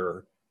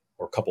after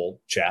or a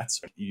couple chats,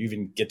 you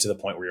even get to the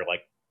point where you're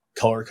like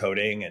color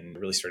coding and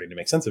really starting to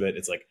make sense of it.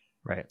 It's like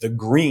the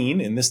green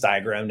in this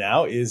diagram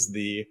now is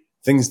the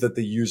things that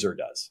the user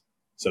does.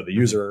 So the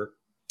user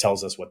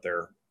tells us what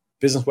their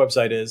business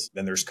website is.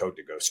 Then there's code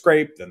to go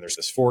scrape. Then there's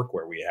this fork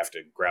where we have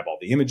to grab all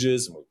the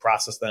images and we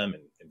process them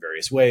in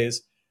various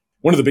ways.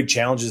 One of the big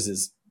challenges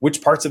is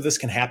which parts of this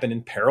can happen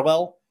in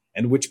parallel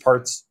and which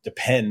parts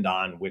depend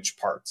on which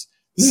parts.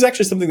 This is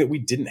actually something that we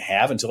didn't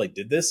have until I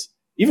did this,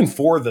 even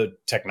for the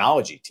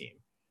technology team.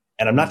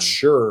 And I'm not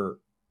sure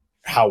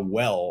how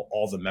well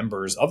all the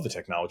members of the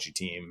technology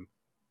team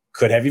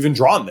could have even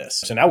drawn this.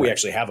 So now we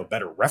actually have a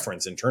better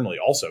reference internally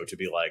also to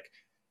be like,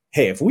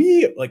 hey, if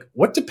we like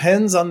what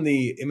depends on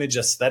the image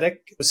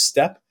aesthetic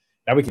step,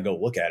 now we can go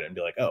look at it and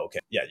be like, oh, okay,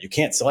 yeah, you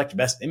can't select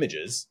best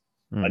images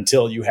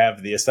until you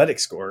have the aesthetic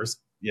scores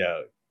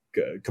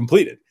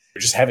completed.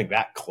 Just having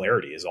that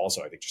clarity is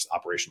also, I think, just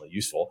operationally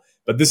useful.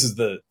 But this is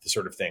the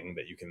sort of thing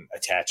that you can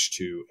attach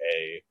to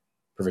a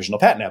provisional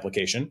patent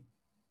application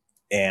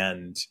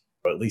and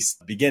at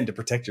least begin to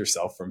protect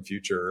yourself from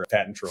future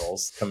patent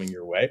trolls coming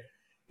your way.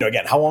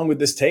 Again, how long would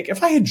this take?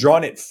 If I had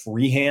drawn it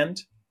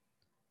freehand,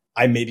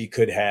 I maybe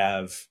could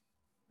have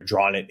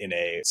drawn it in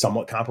a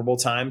somewhat comparable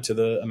time to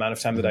the amount of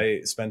time that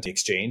I spent to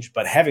exchange.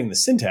 But having the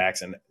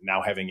syntax and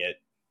now having it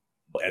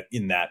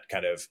in that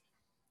kind of,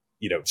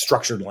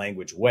 structured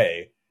language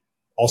way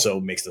also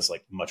makes this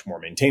like much more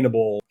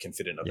maintainable, can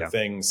fit in other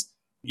things,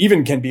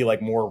 even can be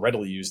like more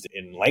readily used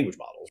in language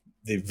models.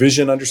 The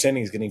vision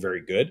understanding is getting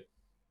very good,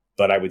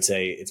 but I would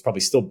say it's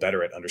probably still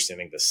better at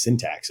understanding the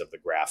syntax of the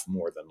graph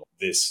more than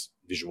this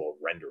visual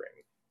rendering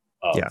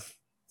of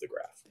the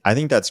graph. I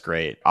think that's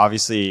great.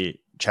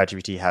 Obviously,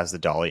 ChatGPT has the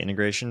Dolly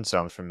integration, so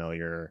I'm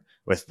familiar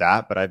with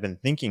that. But I've been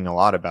thinking a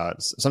lot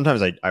about,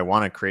 sometimes I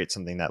want to create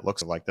something that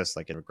looks like this,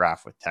 like a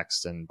graph with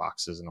text and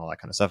boxes and all that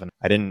kind of stuff. And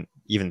I didn't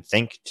even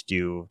think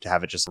to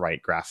have it just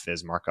write graph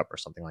viz markup or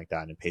something like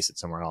that and paste it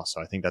somewhere else.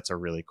 So I think that's a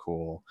really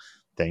cool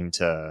thing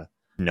to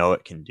know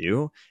it can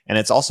do. And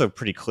it's also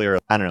pretty clear,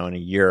 I don't know, in a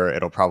year,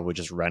 it'll probably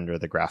just render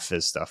the graph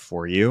viz stuff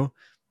for you.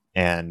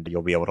 And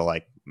you'll be able to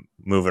like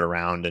move it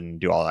around and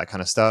do all that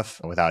kind of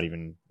stuff without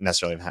even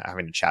necessarily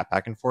having to chat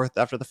back and forth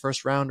after the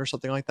first round or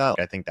something like that.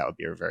 I think that would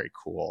be a very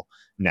cool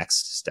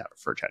next step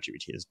for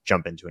ChatGPT is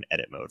jump into an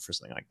edit mode for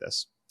something like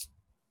this.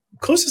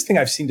 Closest thing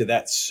I've seen to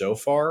that so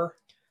far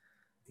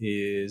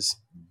is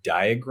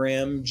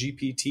Diagram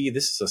GPT.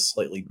 This is a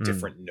slightly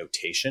different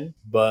notation,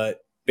 but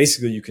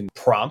basically you can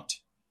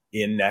prompt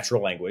in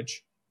natural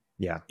language.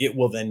 Yeah. It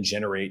will then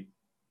generate,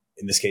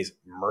 in this case,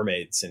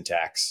 mermaid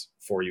syntax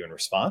for you in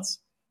response.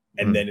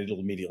 And then it'll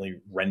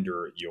immediately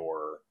render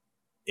your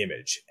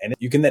image. And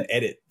you can then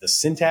edit the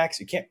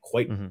syntax. You can't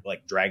quite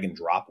like drag and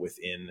drop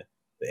within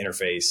the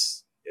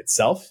interface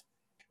itself.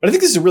 But I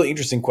think this is a really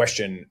interesting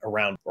question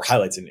around, or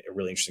highlights a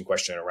really interesting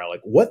question around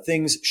like what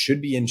things should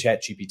be in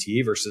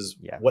ChatGPT versus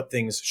what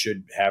things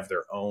should have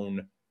their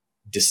own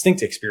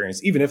distinct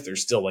experience, even if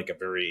there's still like a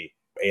very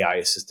AI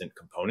assistant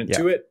component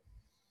to it.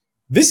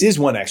 This is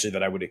one actually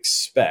that I would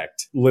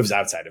expect lives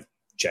outside of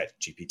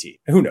ChatGPT.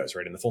 Who knows,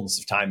 right? In the fullness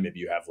of time, maybe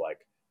you have like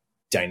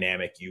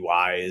dynamic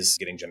UIs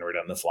getting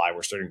generated on the fly.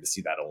 We're starting to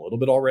see that a little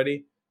bit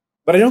already.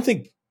 But I don't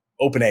think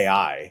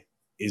OpenAI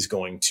is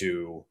going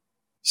to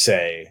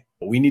say,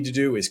 what we need to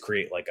do is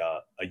create like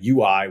a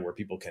UI where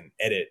people can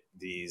edit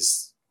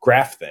these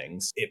graph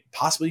things. It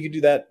possibly you could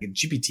do that.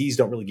 GPTs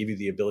don't really give you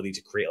the ability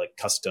to create like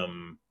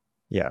custom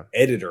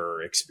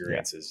editor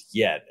experiences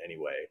yet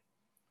anyway.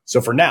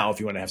 So for now, if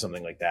you want to have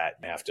something like that,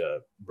 you have to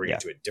bring it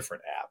to a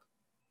different app.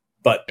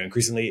 But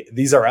increasingly,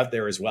 these are out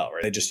there as well,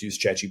 right? I just use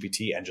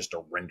ChatGPT and just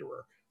a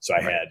renderer. So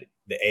I had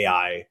the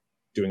AI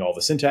doing all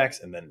the syntax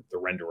and then the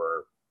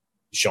renderer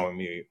showing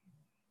me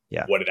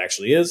what it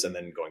actually is, and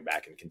then going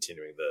back and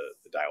continuing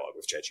the dialogue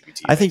with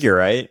ChatGPT. I think you're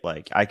right.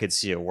 Like I could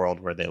see a world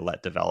where they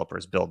let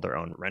developers build their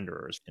own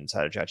renderers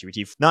inside of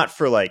ChatGPT, not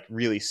for like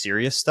really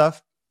serious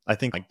stuff. I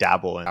think like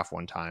dabble in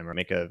one time or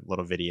make a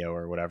little video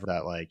or whatever,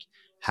 that like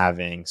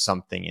having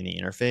something in the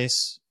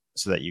interface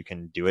so that you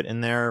can do it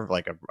in there,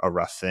 like a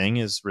rough thing,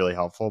 is really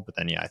helpful. But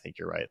then, I think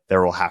you're right.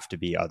 There will have to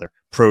be other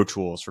pro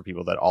tools for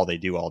people that all they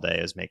do all day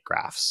is make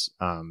graphs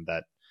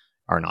that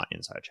are not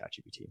inside of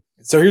ChatGPT.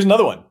 So here's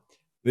another one.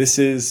 This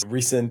is a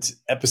recent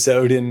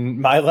episode in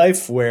my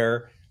life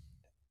where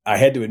I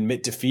had to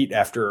admit defeat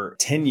after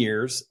 10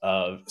 years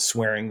of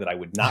swearing that I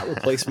would not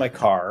replace my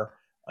car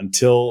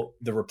until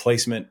the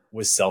replacement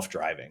was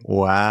self-driving.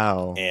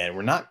 Wow. And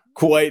we're not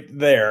quite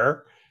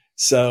there.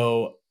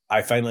 So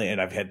I finally,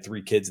 and I've had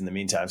 3 kids in the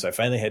meantime, so I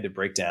finally had to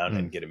break down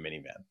and get a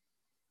minivan.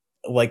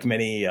 Like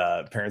many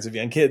parents of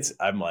young kids,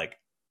 I'm like,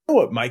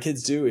 what my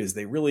kids do is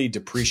they really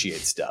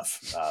depreciate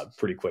stuff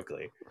pretty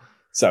quickly.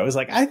 So I was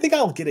like, I think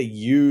I'll get a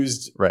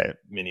used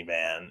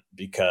minivan,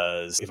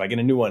 because if I get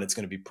a new one, it's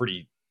going to be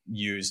pretty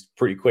used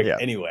pretty quick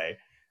anyway.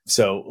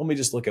 So let me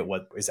just look at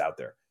what is out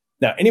there.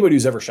 Now, anybody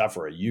who's ever shopped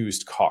for a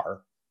used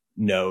car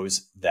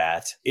knows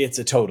that it's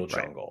a total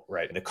jungle,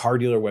 right? The car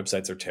dealer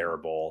websites are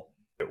terrible.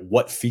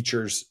 What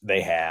features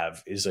they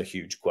have is a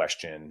huge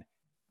question.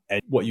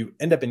 And what you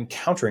end up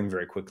encountering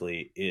very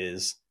quickly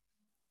is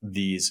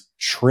these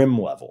trim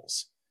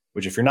levels,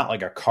 which if you're not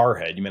like a car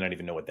head, you may not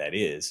even know what that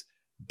is.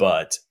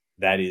 But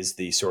that is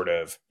the sort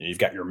of, you've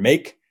got your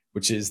make,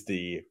 which is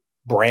the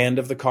brand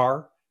of the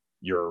car,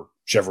 your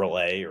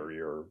Chevrolet or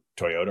your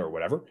Toyota or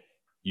whatever.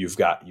 You've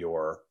got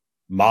your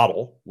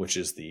model, which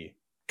is the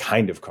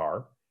kind of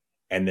car.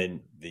 And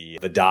then the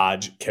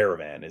Dodge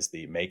Caravan is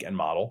the make and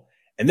model.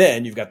 And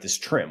then you've got this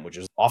trim, which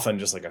is often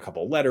just like a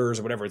couple letters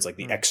or whatever. It's like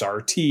the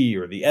XRT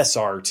or the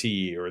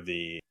SRT or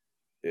the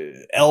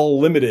L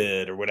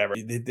Limited or whatever.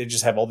 They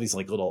just have all these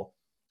like little,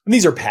 and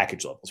these are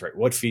package levels, right?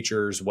 What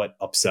features, what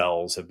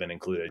upsells have been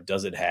included?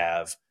 Does it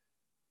have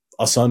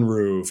a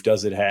sunroof?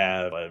 Does it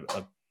have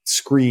a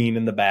screen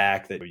in the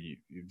back that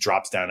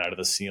drops down out of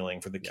the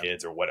ceiling for the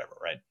kids or whatever,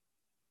 right?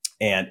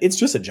 And it's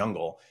just a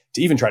jungle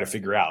to even try to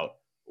figure out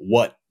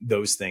what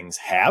those things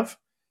have,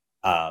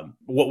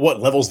 what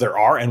levels there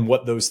are and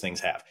what those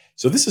things have.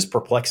 So this is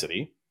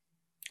Perplexity,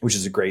 which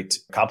is a great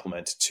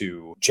complement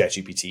to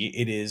ChatGPT.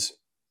 It is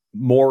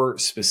more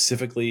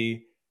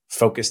specifically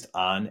focused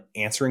on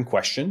answering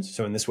questions.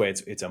 So in this way,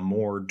 it's a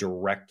more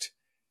direct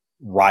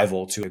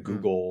rival to a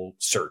Google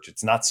search.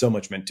 It's not so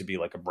much meant to be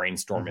like a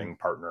brainstorming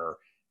partner.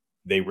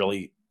 They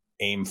really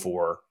aim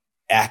for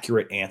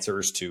accurate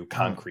answers to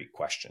concrete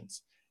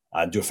questions.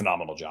 Do a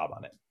phenomenal job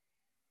on it.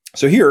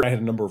 So here I had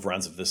a number of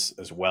runs of this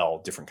as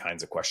well, different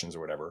kinds of questions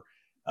or whatever.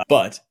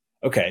 But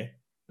okay,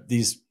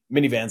 these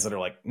minivans that are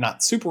like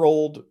not super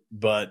old,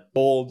 but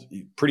old,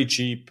 pretty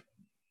cheap.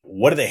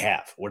 What do they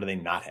have? What do they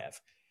not have?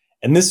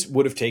 And this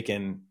would have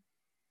taken,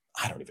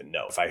 I don't even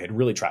know. If I had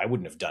really tried, I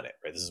wouldn't have done it,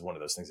 right? This is one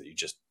of those things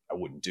that I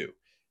wouldn't do.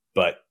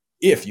 But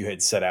if you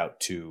had set out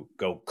to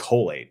go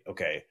collate,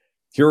 okay,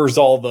 here's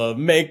all the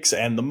makes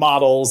and the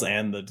models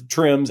and the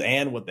trims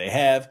and what they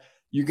have,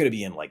 you're going to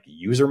be in like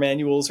user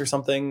manuals or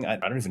something. I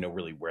don't even know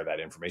really where that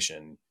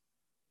information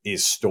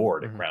is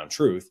stored at Ground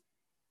Truth.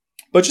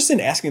 But just in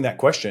asking that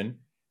question,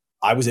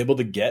 I was able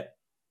to get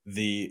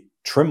the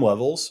trim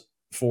levels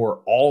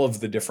for all of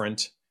the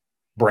different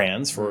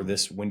brands for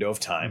this window of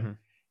time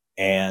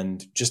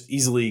and just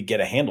easily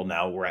get a handle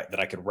now that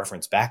I could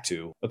reference back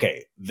to,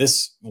 okay,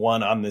 this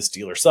one on this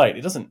dealer site,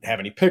 it doesn't have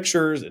any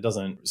pictures. It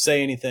doesn't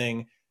say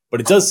anything, but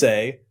it does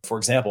say, for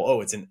example, oh,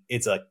 it's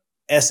a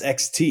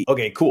SXT.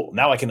 Okay, cool.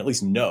 Now I can at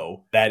least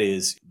know that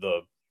is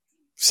the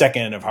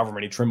second of however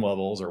many trim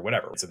levels or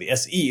whatever. So the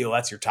SE,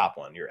 that's your top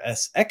one. Your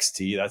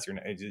SXT, that's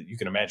you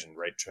can imagine,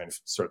 right? Trying to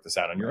sort this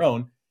out on your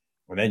own.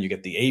 And then you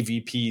get the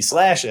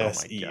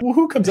AVP/SE.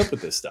 Who comes up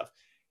with this stuff?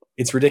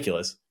 It's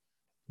ridiculous,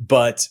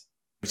 but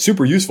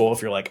super useful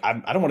if you're like, I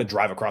don't want to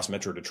drive across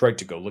Metro Detroit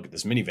to go look at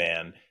this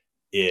minivan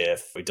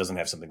if it doesn't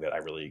have something that I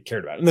really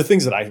cared about. And the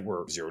things that I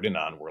were zeroed in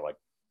on were like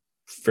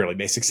fairly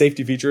basic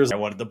safety features. I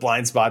wanted the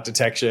blind spot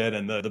detection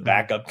and the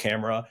backup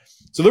camera.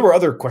 So there were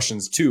other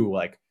questions too,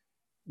 like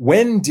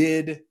when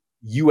did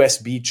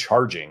USB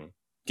charging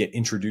get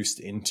introduced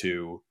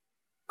into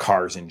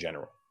cars in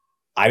general?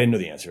 I didn't know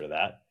the answer to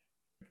that.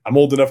 I'm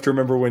old enough to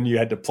remember when you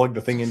had to plug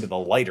the thing into the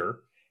lighter,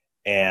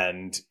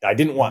 and I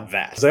didn't want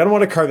that. So I don't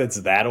want a car that's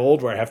that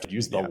old where I have to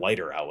use the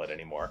lighter outlet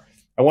anymore.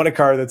 I want a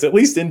car that's at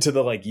least into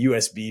the like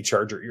USB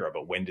charger era.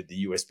 But when did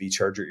the USB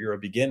charger era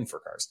begin for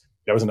cars?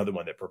 That was another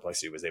one that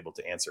Perplexity was able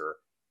to answer.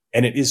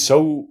 And it is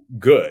so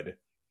good.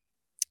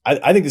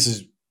 I think this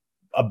is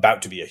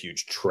about to be a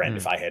huge trend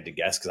if I had to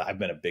guess, because I've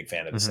been a big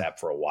fan of this app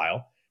for a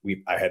while.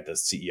 I had the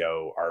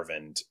CEO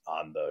Arvind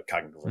on the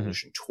Cognitive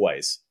Revolution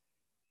twice.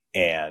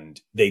 And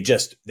they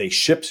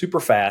ship super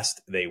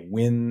fast. They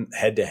win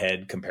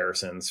head-to-head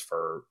comparisons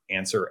for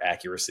answer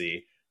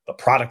accuracy. The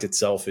product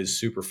itself is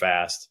super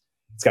fast.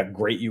 It's got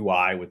great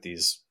UI with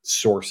these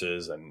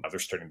sources, and they're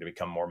starting to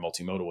become more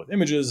multimodal with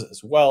images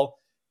as well,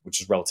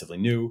 which is relatively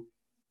new.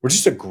 We're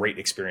just a great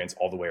experience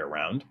all the way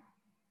around.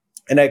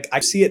 And I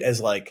see it as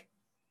like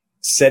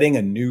setting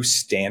a new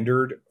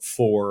standard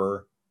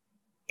for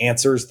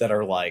answers that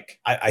are like,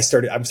 I'm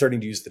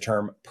starting to use the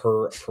term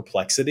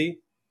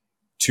perplexity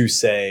to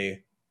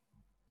say,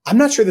 I'm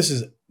not sure this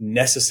is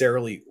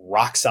necessarily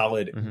rock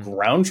solid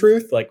ground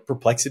truth. Like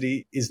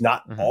Perplexity is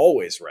not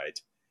always right,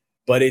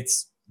 but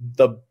it's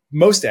the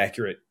most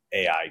accurate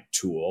AI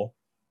tool.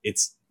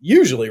 It's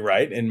usually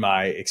right in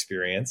my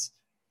experience.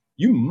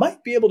 You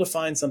might be able to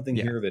find something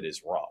here that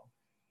is wrong,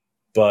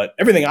 but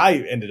everything I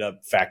ended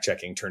up fact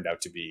checking turned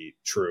out to be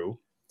true.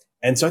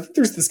 And so I think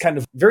there's this kind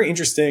of very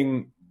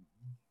interesting,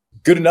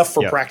 good enough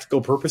for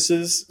practical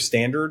purposes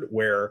standard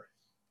where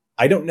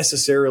I don't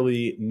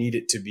necessarily need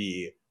it to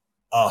be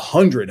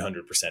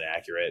 100%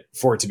 accurate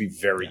for it to be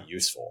very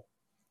useful.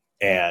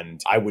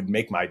 And I would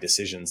make my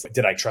decisions.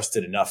 Did I trust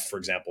it enough, for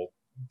example,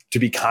 to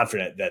be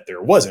confident that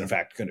there was, in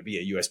fact, going to be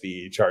a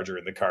USB charger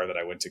in the car that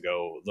I went to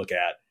go look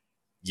at?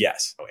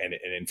 Yes. And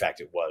in fact,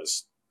 it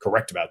was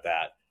correct about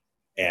that.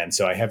 And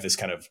so I have this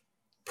kind of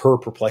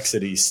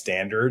Perplexity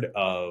standard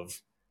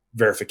of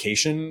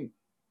verification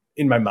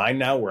in my mind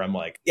now where I'm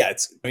like, yeah,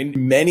 it's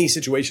in many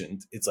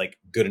situations, it's like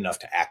good enough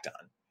to act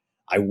on.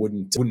 I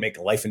wouldn't make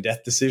life and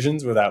death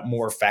decisions without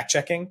more fact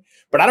checking,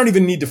 but I don't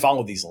even need to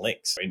follow these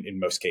links in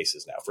most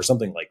cases now. For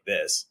something like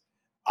this,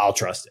 I'll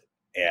trust it.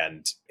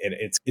 And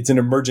it's an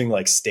emerging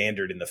like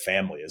standard in the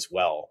family as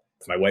well.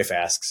 If my wife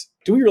asks,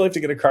 do we really have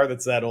to get a car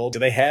that's that old? Do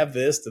they have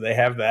this? Do they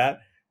have that?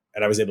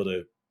 And I was able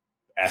to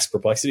ask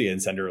Perplexity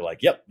and send her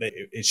like, yep,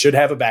 it should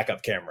have a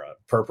backup camera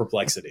per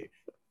Perplexity.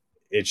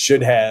 It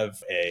should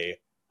have a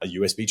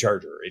USB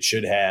charger. It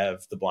should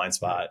have the blind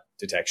spot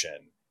detection.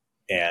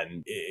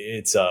 And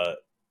it's a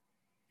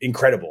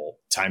incredible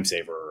time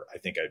saver. I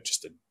think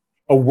just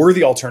a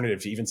worthy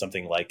alternative to even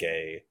something like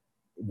a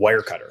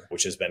wire cutter,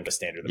 which has been a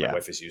standard that my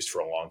wife has used for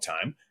a long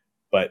time.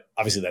 But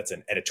obviously that's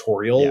an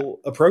editorial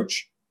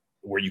approach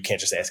where you can't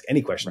just ask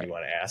any question you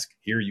want to ask.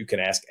 Here you can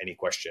ask any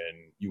question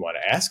you want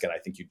to ask. And I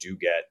think you do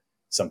get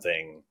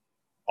something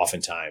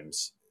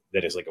oftentimes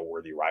that is like a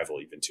worthy rival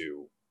even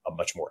to a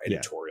much more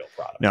editorial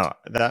product. No,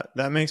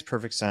 that makes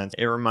perfect sense.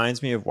 It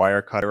reminds me of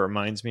Wirecutter. It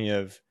reminds me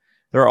of,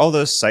 there are all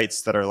those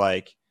sites that are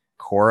like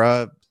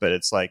Quora, but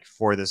it's like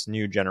for this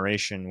new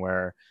generation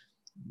where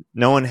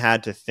no one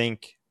had to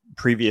think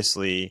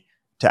previously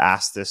to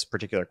ask this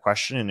particular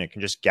question, and it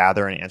can just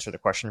gather and answer the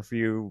question for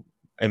you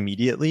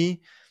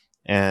immediately.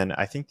 And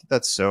I think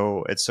it's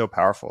so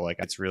powerful. Like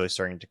it's really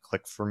starting to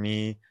click for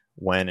me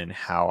when and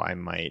how I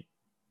might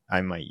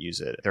use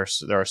it.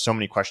 There are so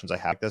many questions I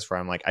have like this where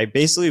I'm like, I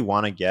basically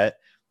want to get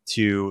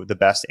to the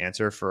best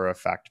answer for a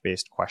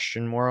fact-based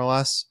question, more or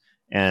less.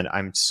 And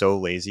I'm so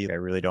lazy. I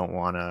really don't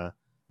want to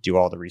do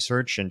all the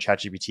research. And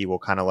ChatGPT will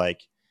kind of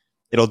like,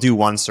 it'll do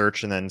one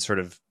search and then sort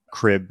of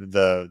crib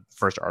the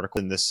first article.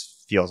 And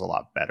this feels a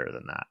lot better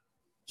than that.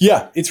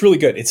 Yeah, it's really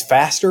good. It's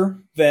faster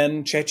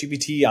than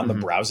ChatGPT on the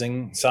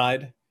browsing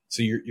side.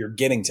 So you're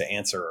getting to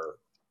answer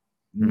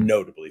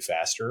notably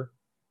faster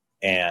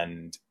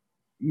and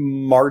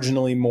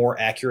marginally more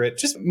accurate,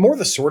 just more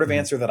the sort of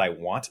answer that I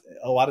want.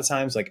 A lot of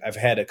times, like I've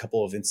had a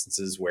couple of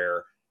instances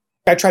where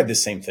I tried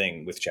this same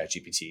thing with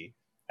ChatGPT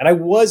and I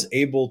was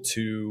able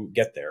to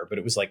get there, but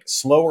it was like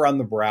slower on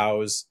the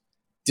browse,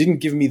 didn't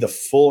give me the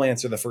full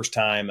answer the first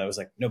time. I was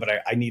like, no, but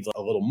I need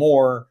a little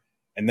more.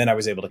 And then I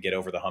was able to get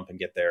over the hump and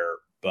get there.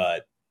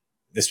 But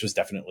this was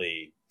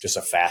definitely just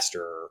a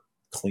faster,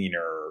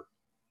 cleaner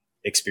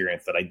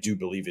experience that I do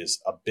believe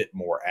is a bit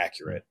more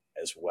accurate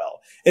as well.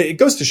 It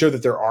goes to show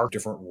that there are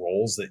different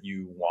roles that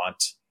you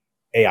want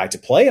AI to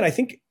play. And I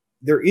think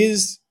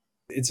it's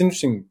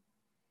interesting.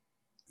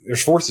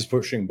 There's forces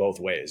pushing both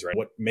ways, right?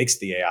 What makes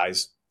the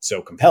AIs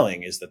so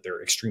compelling is that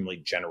they're extremely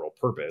general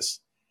purpose.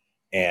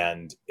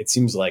 And it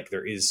seems like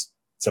there is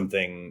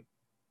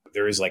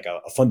like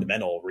a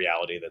fundamental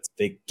reality that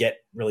they get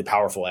really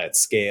powerful at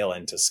scale,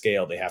 and to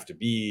scale, they have to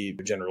be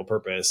general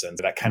purpose. And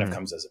that kind of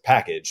comes as a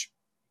package.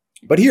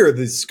 But here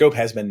the scope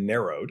has been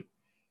narrowed.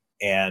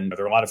 And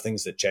there are a lot of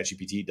things that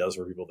ChatGPT does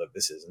for people that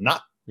this is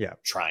not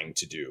trying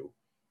to do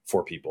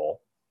for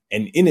people.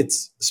 And in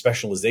its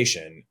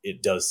specialization,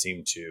 it does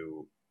seem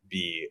to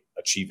be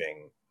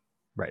achieving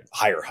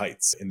higher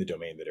heights in the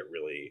domain that it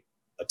really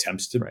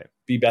attempts to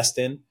be best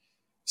in.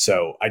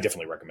 So I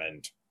definitely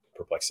recommend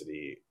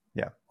Perplexity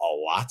a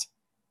lot.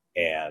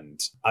 And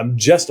I'm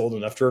just old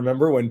enough to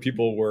remember when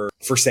people were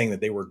first saying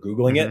that they were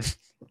Googling it.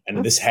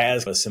 And this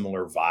has a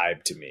similar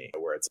vibe to me,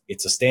 where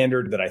it's a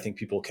standard that I think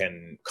people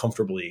can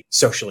comfortably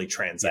socially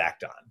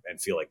transact on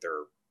and feel like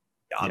they're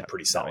on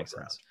pretty solid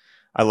ground.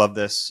 I love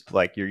this.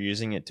 Like, you're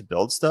using it to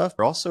build stuff.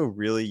 You're also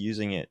really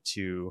using it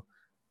to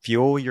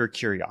fuel your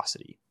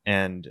curiosity.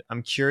 And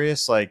I'm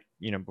curious, like,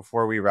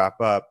 before we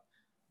wrap up,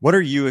 what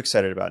are you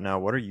excited about now?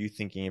 What are you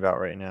thinking about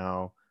right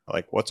now?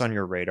 Like, what's on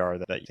your radar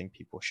that you think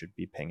people should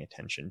be paying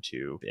attention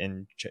to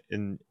in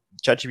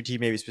ChatGPT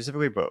maybe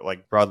specifically, but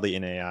like broadly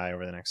in AI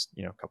over the next,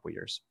 couple of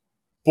years?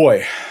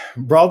 Boy,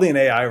 broadly in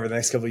AI over the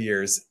next couple of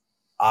years,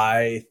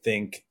 I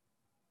think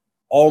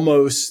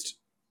almost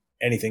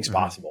anything's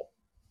possible.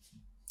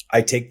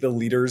 I take the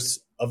leaders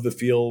of the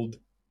field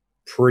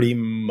pretty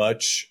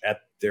much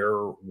at their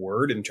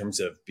word in terms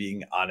of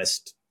being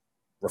honest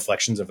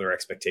reflections of their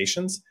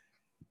expectations.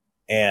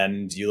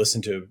 And you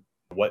listen to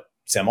what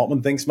Sam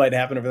Altman thinks might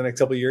happen over the next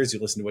couple of years.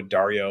 You listen to what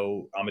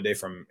Dario Amodei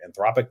from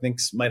Anthropic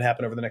thinks might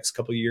happen over the next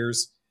couple of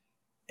years.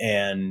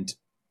 And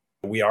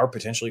we are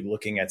potentially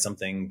looking at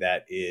something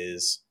that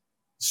is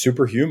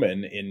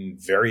superhuman in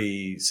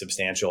very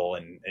substantial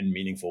and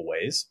meaningful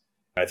ways.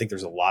 I think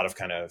there's a lot of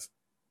kind of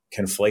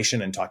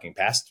conflation and talking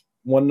past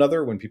one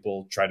another when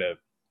people try to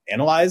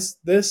analyze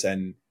this.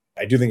 And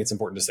I do think it's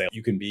important to say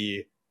you can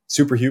be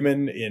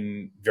superhuman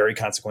in very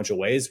consequential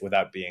ways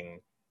without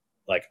being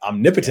like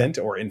omnipotent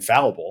or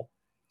infallible.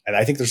 And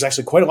I think there's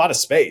actually quite a lot of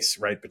space,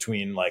 right,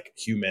 between like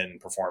human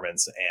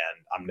performance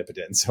and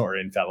omnipotence or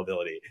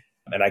infallibility.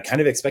 And I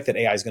kind of expect that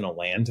AI is going to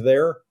land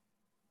there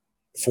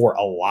for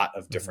a lot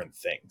of different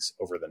things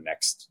over the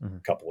next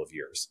couple of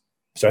years.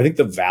 So I think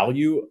the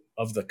value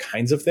of the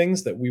kinds of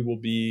things that we will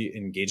be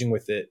engaging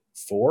with it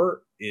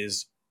for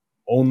is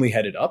only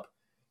headed up.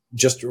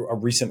 Just a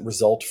recent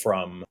result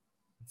from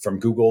from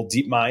Google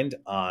DeepMind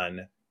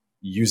on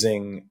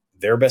using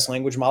their best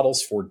language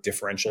models for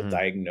differential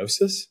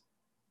diagnosis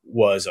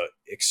was an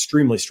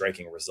extremely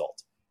striking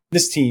result.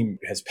 This team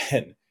has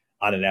been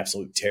on an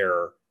absolute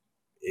tear.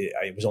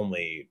 It was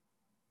only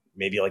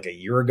maybe like a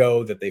year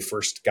ago that they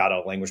first got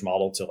a language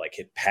model to like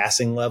hit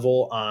passing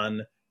level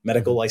on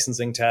medical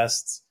licensing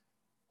tests,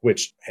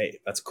 which, hey,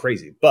 that's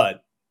crazy.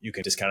 But you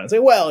can discount it and say,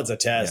 well, it's a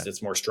test.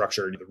 It's more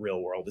structured. The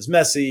real world is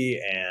messy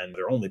and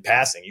they're only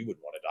passing. You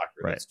wouldn't want a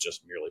doctor that's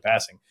just merely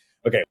passing.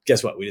 Okay,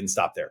 guess what? We didn't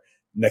stop there.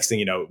 Next thing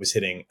you know, it was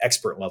hitting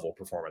expert level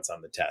performance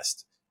on the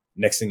test.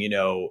 Next thing you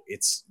know,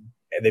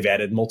 they've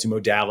added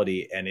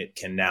multimodality and it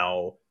can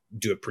now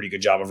do a pretty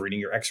good job of reading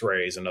your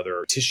x-rays and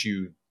other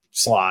tissue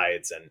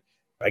slides. And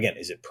again,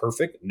 is it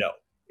perfect? No.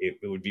 It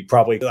would be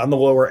probably on the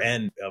lower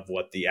end of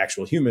what the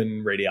actual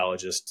human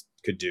radiologist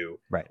could do.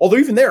 Right. Although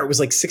even there, it was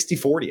like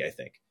 60-40, I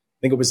think.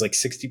 I think it was like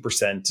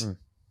 60%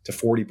 to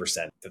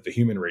 40% that the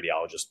human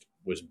radiologist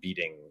was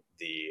beating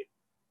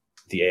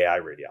the AI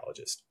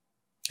radiologist.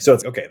 So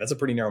it's okay. That's a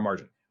pretty narrow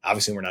margin.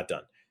 Obviously, we're not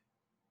done.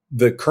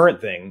 The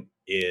current thing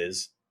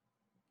is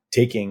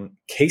taking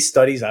case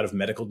studies out of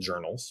medical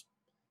journals,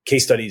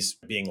 case studies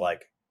being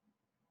like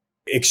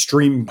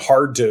extreme,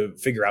 hard to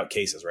figure out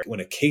cases, right? When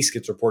a case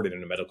gets reported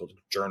in a medical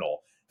journal,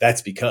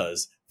 that's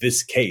because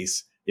this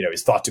case,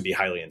 is thought to be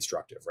highly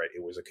instructive, right?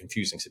 It was a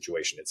confusing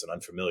situation. It's an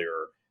unfamiliar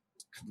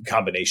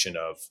combination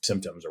of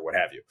symptoms or what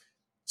have you.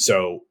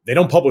 So they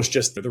don't publish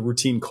just the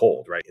routine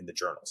cold, right, in the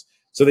journals.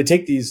 So they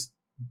take these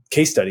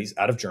case studies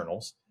out of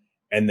journals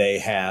and they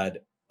had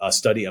a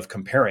study of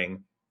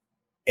comparing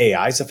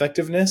AI's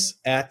effectiveness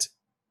at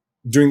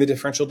doing the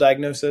differential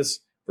diagnosis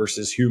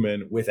versus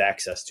human with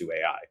access to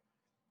AI.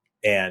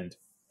 And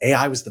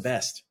AI was the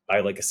best by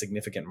like a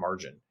significant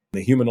margin.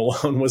 The human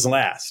alone was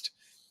last.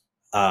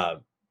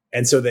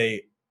 And so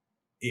they,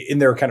 in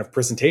their kind of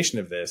presentation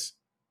of this,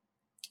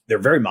 they're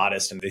very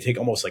modest and they take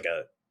almost like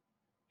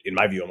in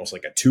my view, almost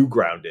like a too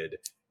grounded,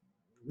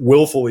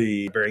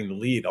 willfully bearing the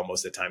lead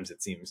almost at times,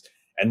 it seems.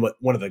 And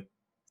one of the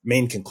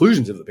main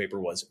conclusions of the paper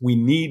was we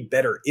need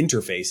better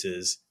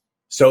interfaces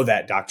so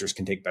that doctors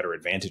can take better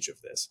advantage of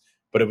this.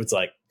 But it was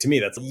like, to me,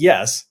 that's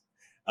yes.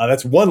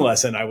 That's one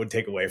lesson I would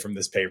take away from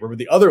this paper. But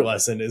the other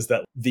lesson is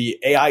that the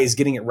AI is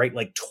getting it right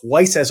like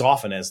twice as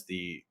often as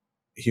the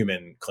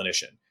human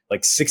clinician,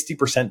 like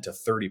 60% to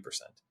 30%.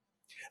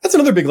 That's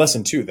another big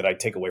lesson, too, that I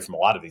take away from a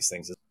lot of these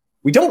things. Is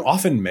we don't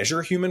often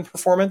measure human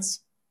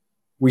performance.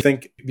 We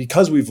think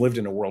because we've lived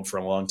in a world for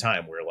a long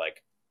time where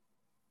like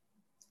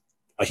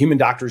a human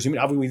doctor is human.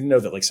 Obviously, we know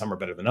that like some are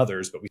better than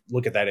others, but we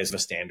look at that as a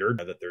standard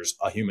that there's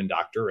a human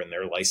doctor and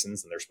they're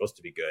licensed and they're supposed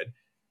to be good.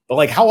 But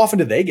like, how often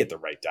do they get the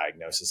right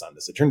diagnosis on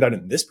this? It turned out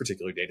in this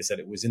particular data set,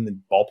 it was in the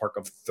ballpark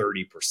of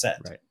 30%.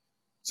 Right.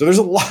 So there's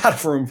a lot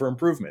of room for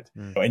improvement.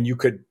 And you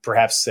could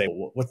perhaps say,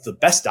 well, what's the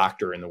best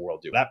doctor in the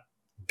world do? That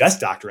best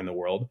doctor in the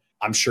world,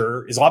 I'm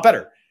sure, is a lot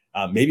better,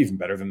 maybe even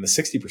better than the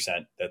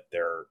 60% that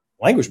their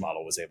language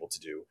model was able to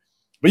do.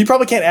 But you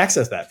probably can't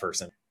access that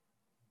person.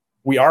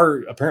 We are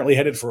apparently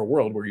headed for a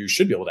world where you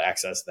should be able to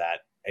access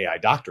that AI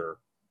doctor.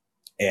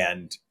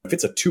 And if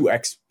it's a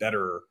 2x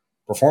better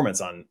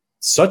performance on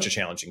such a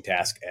challenging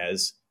task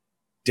as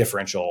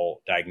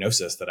differential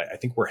diagnosis, that I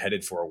think we're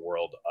headed for a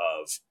world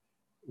of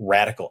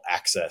radical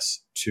access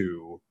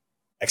to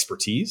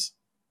expertise,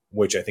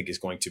 which I think is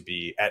going to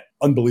be at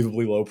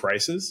unbelievably low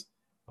prices,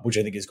 which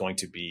I think is going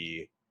to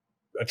be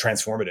a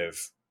transformative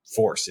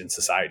force in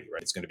society,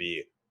 right? It's going to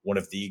be one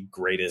of the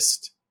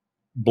greatest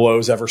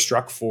blows ever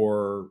struck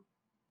for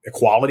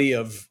equality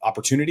of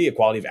opportunity,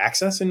 equality of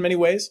access in many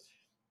ways.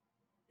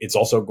 It's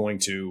also going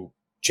to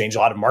change a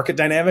lot of market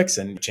dynamics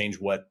and change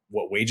what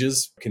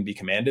wages can be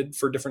commanded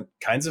for different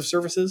kinds of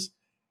services.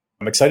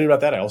 I'm excited about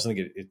that. I also think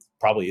it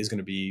probably is going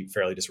to be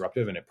fairly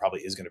disruptive and it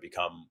probably is going to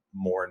become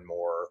more and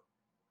more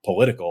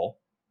political.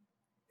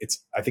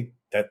 I think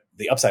that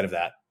the upside of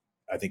that,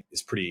 I think,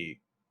 is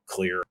pretty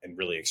clear and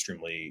really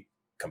extremely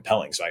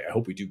compelling. So I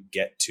hope we do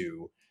get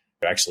to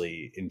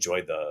actually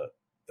enjoy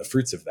the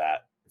fruits of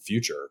that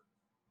future.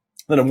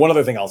 And then one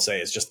other thing I'll say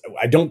is just,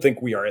 I don't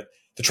think we are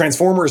the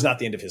transformer is not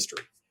the end of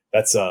history.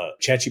 That's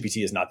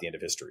ChatGPT is not the end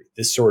of history.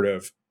 This sort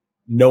of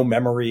no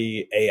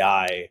memory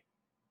AI,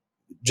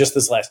 just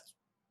this last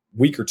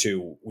week or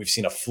two, we've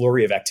seen a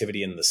flurry of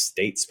activity in the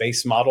state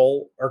space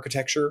model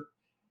architecture.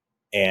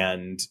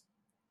 And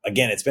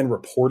again, it's been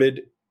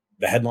reported,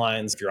 the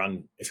headlines, if you're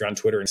on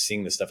Twitter and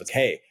seeing this stuff, it's,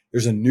 hey,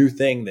 there's a new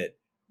thing that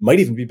might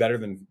even be better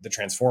than the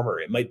transformer.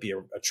 It might be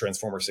a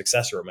transformer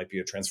successor. It might be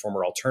a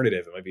transformer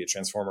alternative. It might be a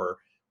transformer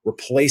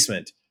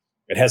replacement.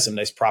 It has some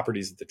nice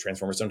properties that the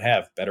transformers don't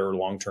have. Better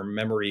long-term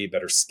memory,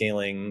 better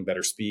scaling,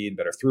 better speed,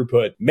 better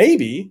throughput.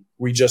 Maybe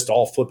we just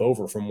all flip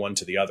over from one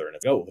to the other and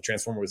the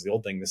transformer was the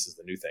old thing. This is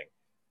the new thing.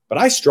 But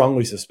I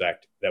strongly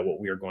suspect that what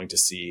we are going to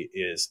see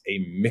is a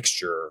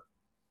mixture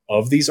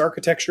of these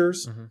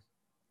architectures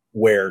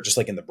where, just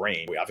like in the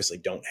brain, we obviously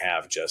don't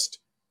have just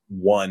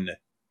one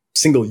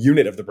single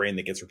unit of the brain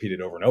that gets repeated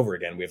over and over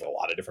again. We have a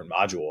lot of different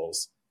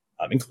modules,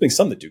 including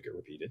some that do get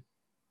repeated.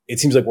 It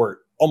seems like we're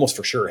almost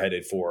for sure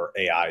headed for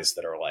AIs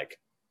that are like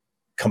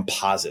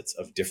composites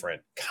of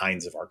different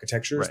kinds of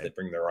architectures Right. that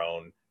bring their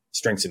own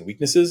strengths and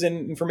weaknesses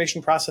in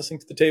information processing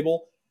to the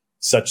table,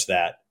 such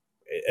that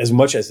as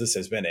much as this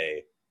has been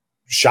a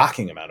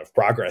shocking amount of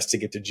progress to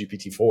get to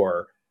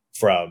GPT-4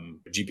 from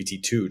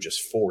GPT-2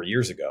 just 4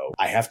 years ago,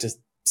 I have to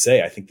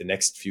say, I think the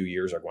next few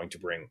years are going to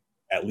bring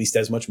at least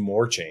as much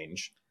more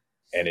change.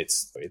 And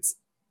it's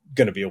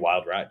going to be a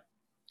wild ride.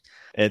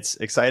 It's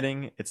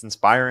exciting. It's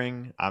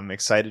inspiring. I'm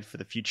excited for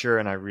the future.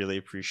 And I really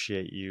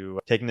appreciate you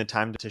taking the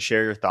time to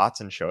share your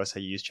thoughts and show us how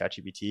you use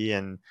ChatGPT.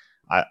 And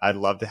I'd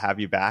love to have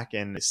you back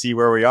and see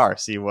where we are,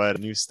 see what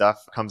new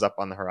stuff comes up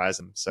on the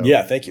horizon. So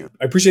yeah, thank you.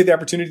 I appreciate the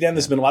opportunity, Dan.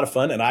 This has been a lot of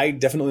fun. And I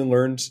definitely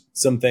learned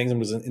some things and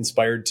was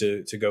inspired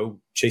to go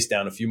chase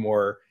down a few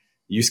more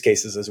use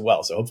cases as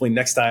well. So hopefully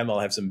next time I'll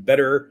have some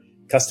better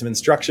custom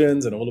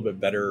instructions and a little bit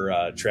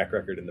better track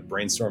record in the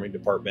brainstorming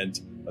department.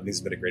 I think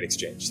it's been a great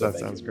exchange. So that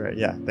sounds great.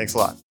 Yeah, thanks a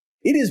lot.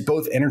 It is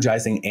both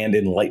energizing and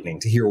enlightening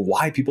to hear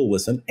why people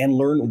listen and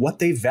learn what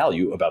they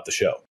value about the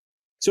show.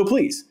 So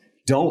please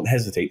don't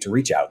hesitate to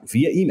reach out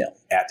via email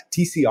at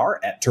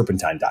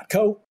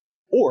tcr@turpentine.co,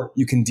 or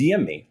you can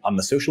DM me on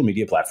the social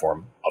media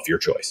platform of your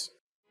choice.